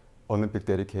using Olympic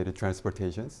dedicated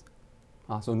transportations.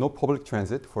 So no public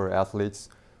transit for athletes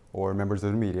or members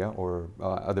of the media or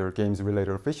other games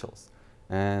related officials.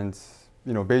 And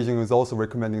Beijing is also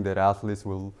recommending that athletes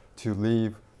to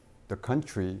leave the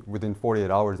country within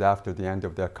 48 hours after the end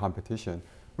of their competition,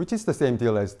 which is the same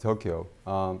deal as Tokyo.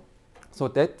 So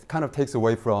that kind of takes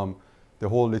away from the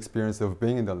whole experience of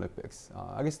being in the Olympics.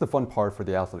 I guess the fun part for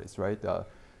the athletes, right?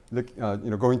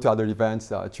 Going to other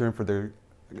events, cheering for the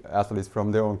athletes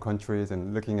from their own countries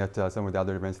and looking at some of the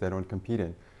other events they don't compete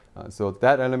in. So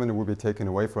that element will be taken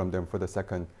away from them for the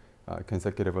second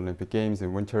consecutive Olympic Games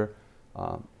in winter.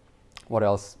 What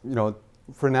else?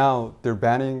 For now, they're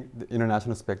banning the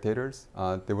international spectators.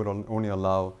 They would only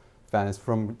allow fans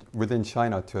from within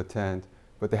China to attend,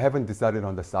 but they haven't decided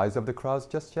on the size of the crowds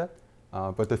just yet.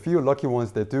 But the few lucky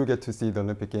ones that do get to see the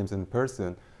Olympic Games in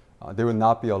person, they will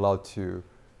not be allowed to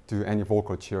do any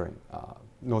vocal cheering.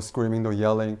 No screaming, no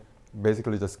yelling,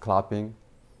 basically just clapping,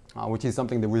 which is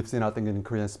something that we've seen, I think, in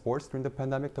Korean sports during the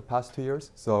pandemic the past 2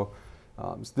 years. So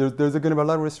there's going to be a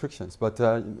lot of restrictions. But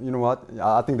you know what?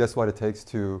 I think that's what it takes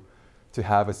to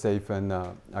have a safe and,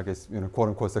 I guess,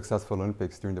 quote-unquote successful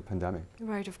Olympics during the pandemic.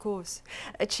 Right, of course.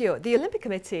 Chio, the Olympic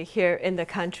Committee here in the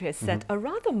country has set a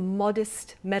rather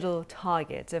modest medal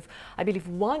target of, I believe,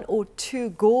 1 or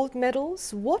 2 gold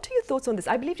medals. What are your thoughts on this?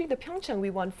 I believe during the Pyeongchang we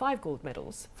won 5 gold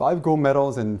medals. 5 gold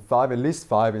medals and at least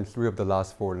 5 in 3 of the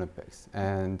last 4 Olympics.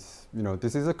 And,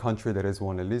 this is a country that has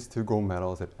won at least 2 gold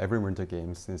medals at every Winter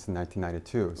Games since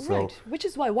 1992. So, right, which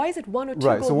is why is it 1 or 2 gold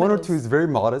medals? Right, so 1 or 2 is very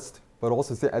modest. But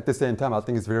also at the same time, I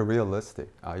think it's very realistic.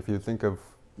 If you think of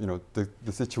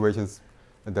the situations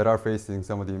that are facing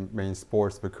some of the main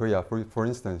sports for Korea, for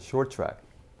instance, short track.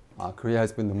 Korea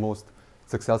has been the most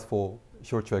successful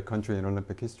short track country in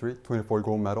Olympic history, 24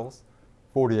 gold medals,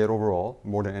 48 overall,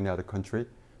 more than any other country.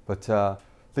 But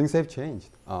things have changed.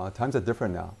 Times are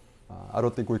different now. I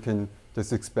don't think we can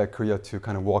just expect Korea to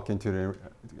kind of walk into the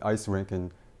ice rink and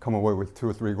come away with 2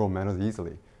 or 3 gold medals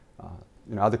easily.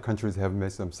 Other countries have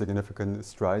made some significant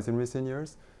strides in recent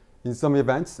years. In some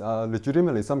events,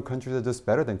 legitimately, some countries are just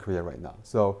better than Korea right now.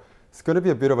 So it's going to be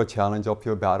a bit of a challenge,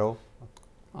 uphill battle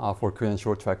for Korean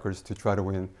short trackers to try to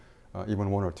win even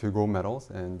 1 or 2 gold medals.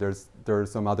 And there are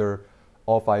some other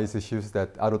off-ice issues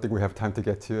that I don't think we have time to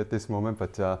get to at this moment,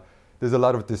 but there's a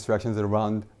lot of distractions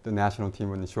around the national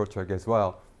team in the short track as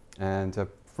well. And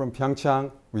from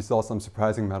Pyeongchang, we saw some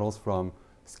surprising medals from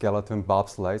skeleton,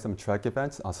 bobsleigh, some track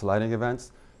events, sliding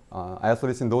events.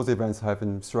 Athletes in those events have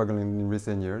been struggling in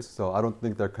recent years, so I don't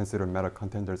think they're considered medal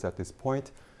contenders at this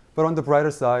point. But on the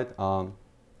brighter side,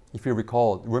 if you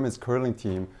recall, the women's curling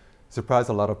team surprised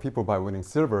a lot of people by winning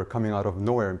silver coming out of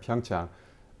nowhere in Pyeongchang.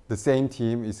 The same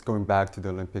team is going back to the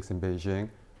Olympics in Beijing.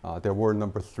 They were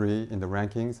number 3 in the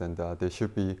rankings, and they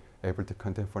should be able to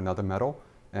contend for another medal.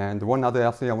 And one other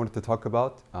athlete I wanted to talk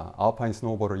about, alpine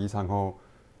snowboarder Lee Sang-ho,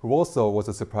 who also was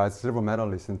a surprise silver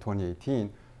medalist in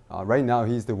 2018. Right now,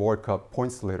 he's the World Cup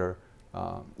points leader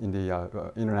in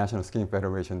the International Skiing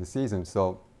Federation this season.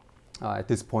 So at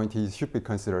this point, he should be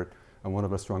considered one of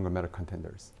the stronger medal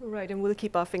contenders. Right, and we'll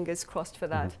keep our fingers crossed for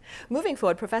that. Moving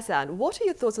forward, Professor An, what are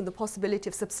your thoughts on the possibility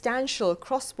of substantial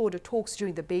cross-border talks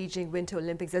during the Beijing Winter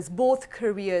Olympics as both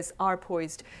Koreas are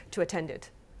poised to attend it?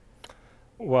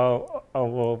 Well,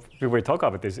 we will talk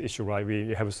about this issue, right?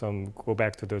 We have go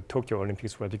back to the Tokyo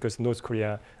Olympics, right? Because North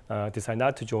Korea decided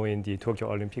not to join the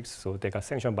Tokyo Olympics, so they got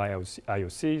sanctioned by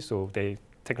IOC, so they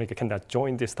technically cannot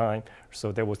join this time.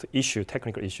 So there was the issue,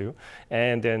 technical issue.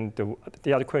 And then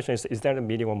the other question is there a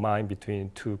meeting of mind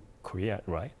between 2 Korea,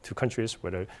 right? 2 countries,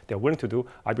 whether they're willing to do.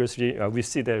 Obviously, we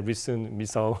see the recent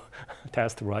missile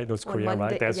test, right? North Korea, Monday,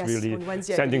 right? That's really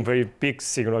sending very big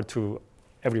signal to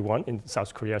everyone in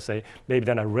South Korea, say maybe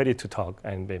they're not ready to talk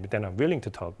and maybe they're not willing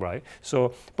to talk, right?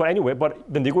 So, but anyway,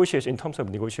 the negotiation, in terms of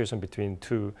negotiation between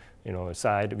 2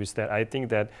 sides, is that I think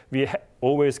that we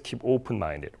always keep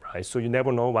open-minded, right? So you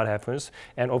never know what happens.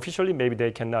 And officially, maybe they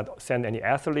cannot send any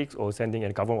athletes or sending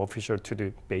any government official to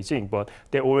the Beijing, but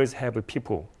they always have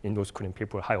people, in those Korean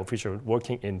people, high officials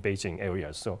working in Beijing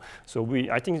areas. So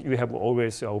I think we have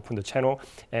always opened the channel.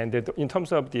 And in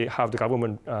terms of how the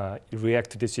government react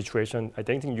to this situation, I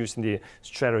think using the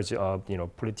strategy of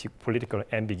political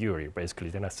ambiguity, basically.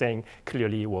 They're not saying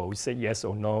clearly, well, we say yes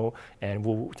or no, and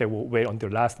they will wait until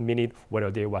the last minute whether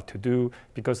they what to do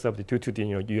because of due to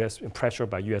the U.S. pressure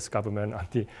by U.S. government on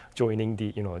joining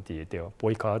the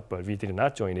boycott, but we did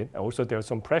not join it. Also, there's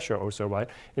some pressure also, right?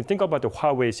 And think about the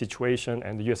Huawei situation,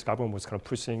 and the U.S. government was kind of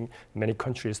pushing many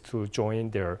countries to join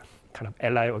their kind of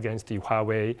ally against the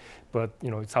Huawei, but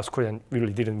South Korea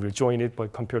really didn't really join it.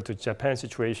 But compared to Japan's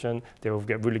situation, they will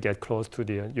really get close to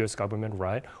the U.S. government,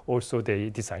 right? Also, they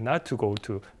decide not to go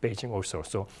to Beijing also.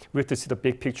 So we have to see the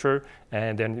big picture,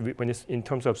 and then when it's in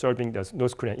terms of solving the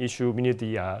North Korean issue, we need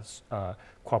the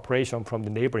cooperation from the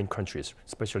neighboring countries,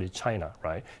 especially China,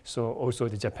 right? So also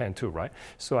the Japan too, right?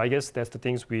 So I guess that's the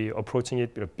things we approaching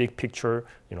it with a big picture,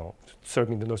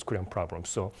 solving the North Korean problem.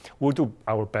 So we'll do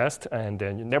our best, and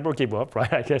then you never give up,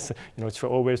 right? I guess try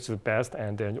always do the best,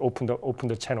 and then open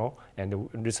the channel and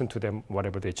listen to them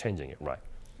whatever they're changing it, right?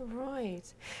 Right.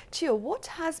 Chio, what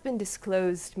has been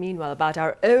disclosed meanwhile about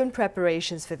our own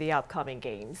preparations for the upcoming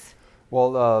games?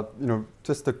 Well,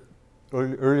 just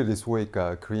earlier this week,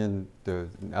 the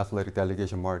athletic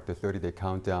delegation marked the 30-day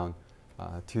countdown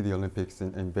to the Olympics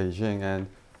in Beijing, and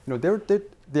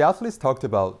the athletes talked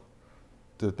about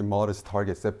the modest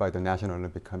target set by the National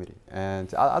Olympic Committee,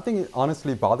 and I think it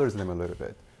honestly bothers them a little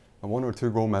bit. 1 or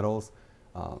 2 gold medals,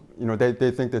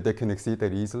 they think that they can exceed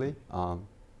that easily,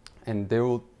 and they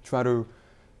will try to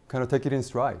kind of take it in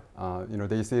stride.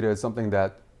 They see it as something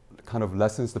that kind of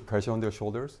lessens the pressure on their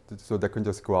shoulders, so they can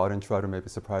just go out and try to maybe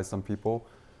surprise some people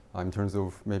in terms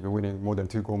of maybe winning more than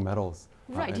 2 gold medals.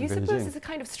 Right. Do you Beijing. suppose it's a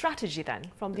kind of strategy then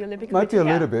from the Olympic Might Committee? Might be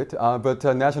a little bit, but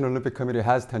the National Olympic Committee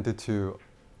has tended to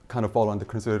kind of fall on the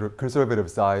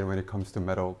conservative side when it comes to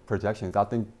medal projections. I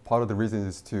think part of the reason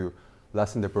is to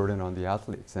lessen the burden on the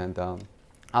athletes, and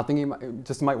I think it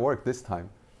just might work this time.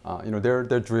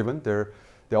 They're driven. They're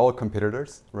all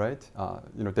competitors, right?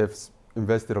 They've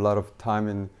invested a lot of time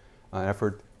and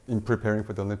effort in preparing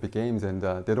for the Olympic Games, and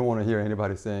they don't want to hear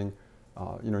anybody saying,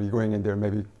 you're going in there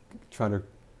maybe trying to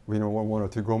win 1 or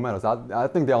 2 gold medals. I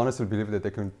think they honestly believe that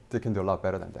they can do a lot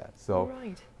better than that. So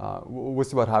we'll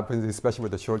see what happens, especially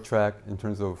with the short track, in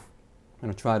terms of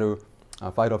try to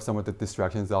fight off some of the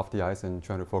distractions off the ice and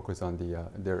trying to focus on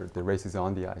the races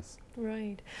on the ice.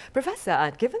 Right.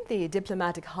 Professor, given the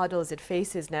diplomatic hurdles it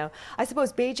faces now, I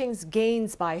suppose Beijing's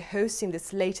gains by hosting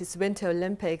this latest Winter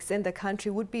Olympics in the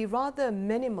country would be rather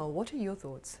minimal. What are your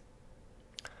thoughts?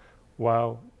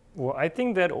 Well, I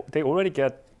think that they already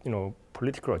get,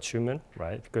 political achievement,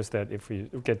 right? Because that if we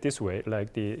look at this way,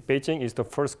 like Beijing is the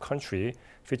first country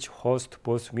which hosts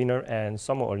both Winter and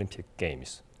Summer Olympic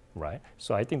Games, right?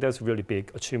 So I think that's a really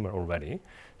big achievement already.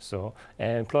 So,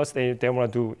 and plus they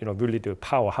want to do, really the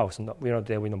powerhouse.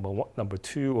 They win number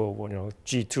 2 or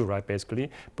G2, right,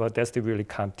 basically. But that's the really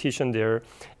competition there.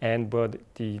 But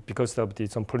because of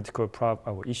some political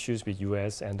issues with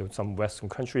U.S. and some Western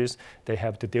countries, they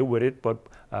have to deal with it. But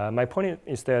my point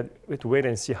is that we have to wait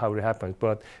and see how it happens.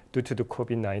 But due to the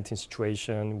COVID-19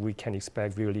 situation, we can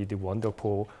expect really the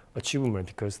wonderful achievement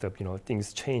because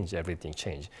things change, everything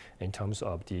changed in terms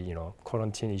of the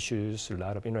quarantine issues, a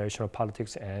lot of international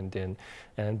politics,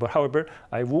 but however,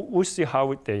 we'll see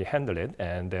how they handle it,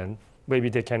 and then maybe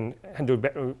they can handle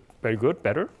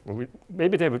better.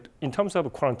 Maybe they would, in terms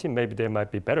of quarantine, maybe they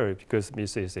might be better because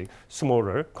this is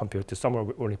smaller compared to Summer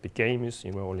Olympic Games.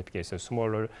 Olympic Games are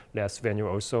smaller, less venue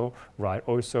also, right?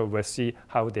 Also, we'll see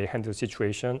how they handle the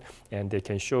situation, and they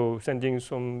can sending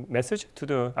some message to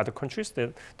the other countries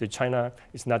that China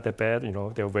is not that bad.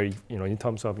 They're very, in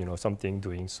terms of something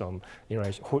doing some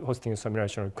hosting some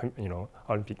international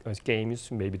Olympic Games.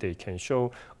 Maybe they can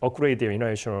upgrade their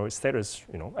international status.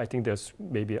 I think there's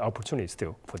maybe opportunity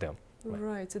still for them.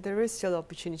 Right, so there is still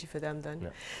opportunity for them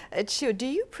then. Yeah. Chio, do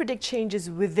you predict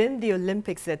changes within the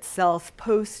Olympics itself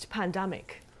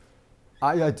post-pandemic?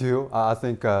 I do. I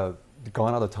think gone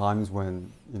are the times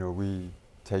when we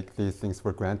take these things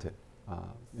for granted.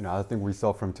 I think we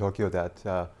saw from Tokyo that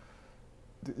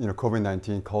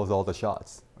COVID-19 calls all the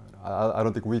shots. I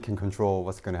don't think we can control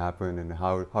what's going to happen and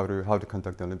how to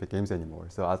conduct the Olympic Games anymore.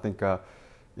 So I think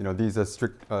these are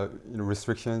strict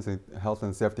restrictions and health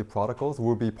and safety protocols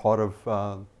will be part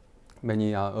of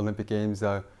many Olympic Games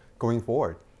going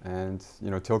forward. And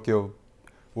Tokyo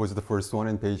was the first one,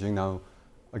 in Beijing now,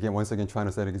 once again trying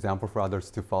to set an example for others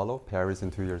to follow. Paris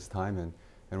in 2 years' time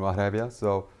and what have you.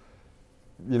 So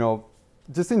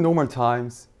just in normal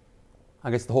times,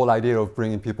 I guess the whole idea of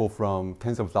bringing people from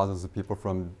tens of thousands of people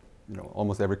from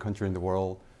almost every country in the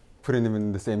world, putting them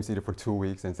in the same city for 2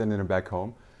 weeks and sending them back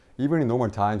home. Even in normal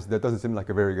times, that doesn't seem like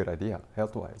a very good idea,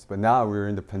 health-wise. But now we're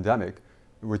in the pandemic,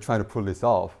 we're trying to pull this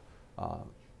off.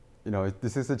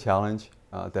 This is a challenge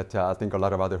that I think a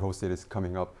lot of other host cities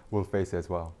coming up will face as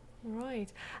well.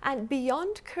 Right. And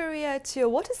beyond Korea, too,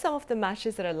 what are some of the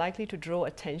matches that are likely to draw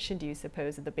attention, do you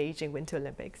suppose, at the Beijing Winter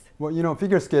Olympics? Well,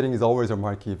 figure skating is always a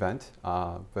marquee event.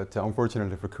 But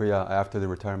unfortunately for Korea, after the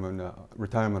retirement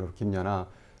of Kim Yeon-ah,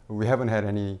 we haven't had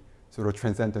any sort of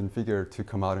transcendent figure to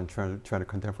come out and try to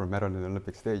contend for a medal in the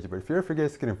Olympic stage. But if you're a figure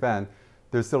skating fan,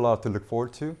 there's still a lot to look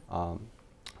forward to.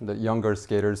 The younger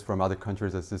skaters from other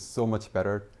countries are just so much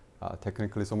better,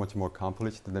 technically so much more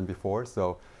accomplished than before.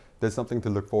 So there's something to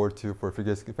look forward to for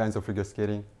fans of figure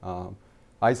skating.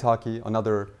 Ice hockey,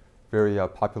 another very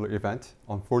popular event.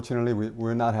 Unfortunately, we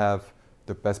will not have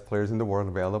the best players in the world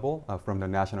available from the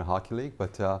National Hockey League,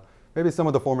 but maybe some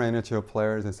of the former NHL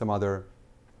players and some other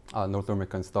North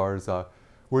American stars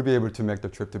will be able to make the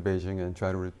trip to Beijing and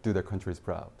try to do their countries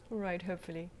proud. Right,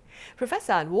 hopefully.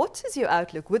 Professor An, what is your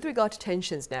outlook with regard to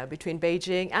tensions now between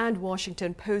Beijing and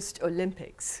Washington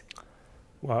post-Olympics?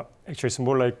 Well, actually, it's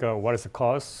more like what is the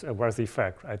cause, what is the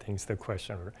effect, I think is the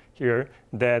question here.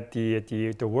 That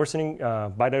the worsening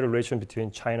bilateral relation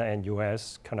between China and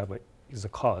U.S. kind of is the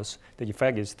cause. The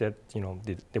effect is that, you know,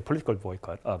 the political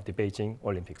boycott of the Beijing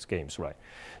Olympics Games, right?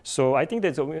 So I think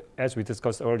that, as we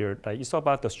discussed earlier, like, it's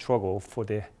about the struggle for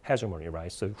the hegemony, right?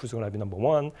 So who's going to be number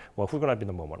one? Well, who's going to be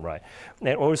number one, right?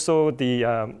 And also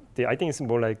I think it's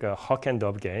more like a hawk and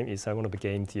dove game. It's one of the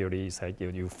game theories, like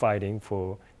you're fighting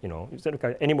for, you know, it's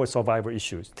like animal survival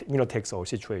issues, takes all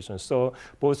situations. So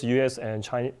both U.S. and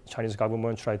Chinese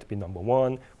government try to be number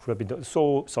one, who will be the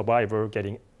sole survivor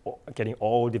getting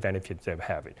all the benefits they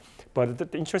have it. But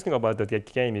the interesting about the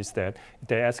game is that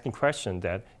they're asking question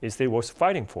that is it worth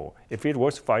fighting for? If it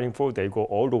worth fighting for, they go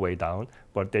all the way down.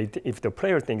 But if the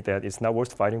player think that it's not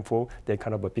worth fighting for, they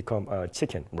kind of become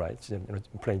chicken, right?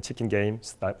 Playing chicken game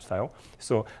style.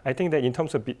 So I think that in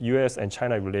terms of U.S. and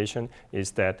China relation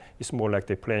is that it's more like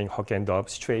they're playing hawk and dove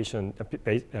situation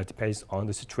based on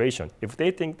the situation. If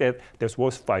they think that there's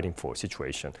worth fighting for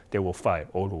situation, they will fight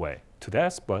all the way to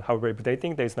that. But however, if they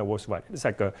think that it's not worth fighting, it's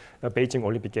like a Beijing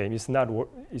Olympic game. It's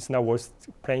not worth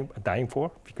dying for,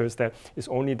 because that is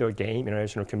only the game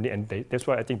international community, and that's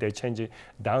why I think they change it,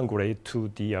 downgrade to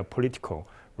the political,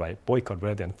 right, boycott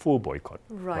rather than full boycott,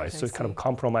 right? So it's kind of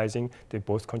compromising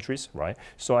both countries, right?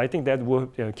 So I think that will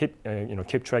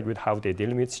keep track with how they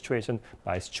deal with situation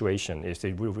by situation. Is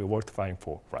it really worth fighting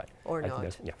for, right? Or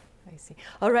not? Yeah. I see.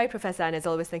 All right, Professor An, as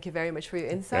always, thank you very much for your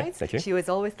insights. Okay, thank you. To you, as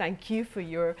always, thank you for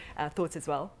your thoughts as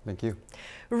well. Thank you.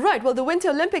 Right, well, the Winter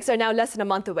Olympics are now less than a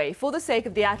month away. For the sake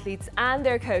of the athletes and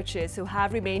their coaches who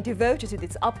have remained devoted to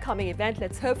this upcoming event,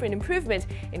 let's hope for an improvement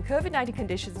in COVID-19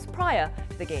 conditions prior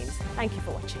to the Games. Thank you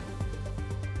for watching.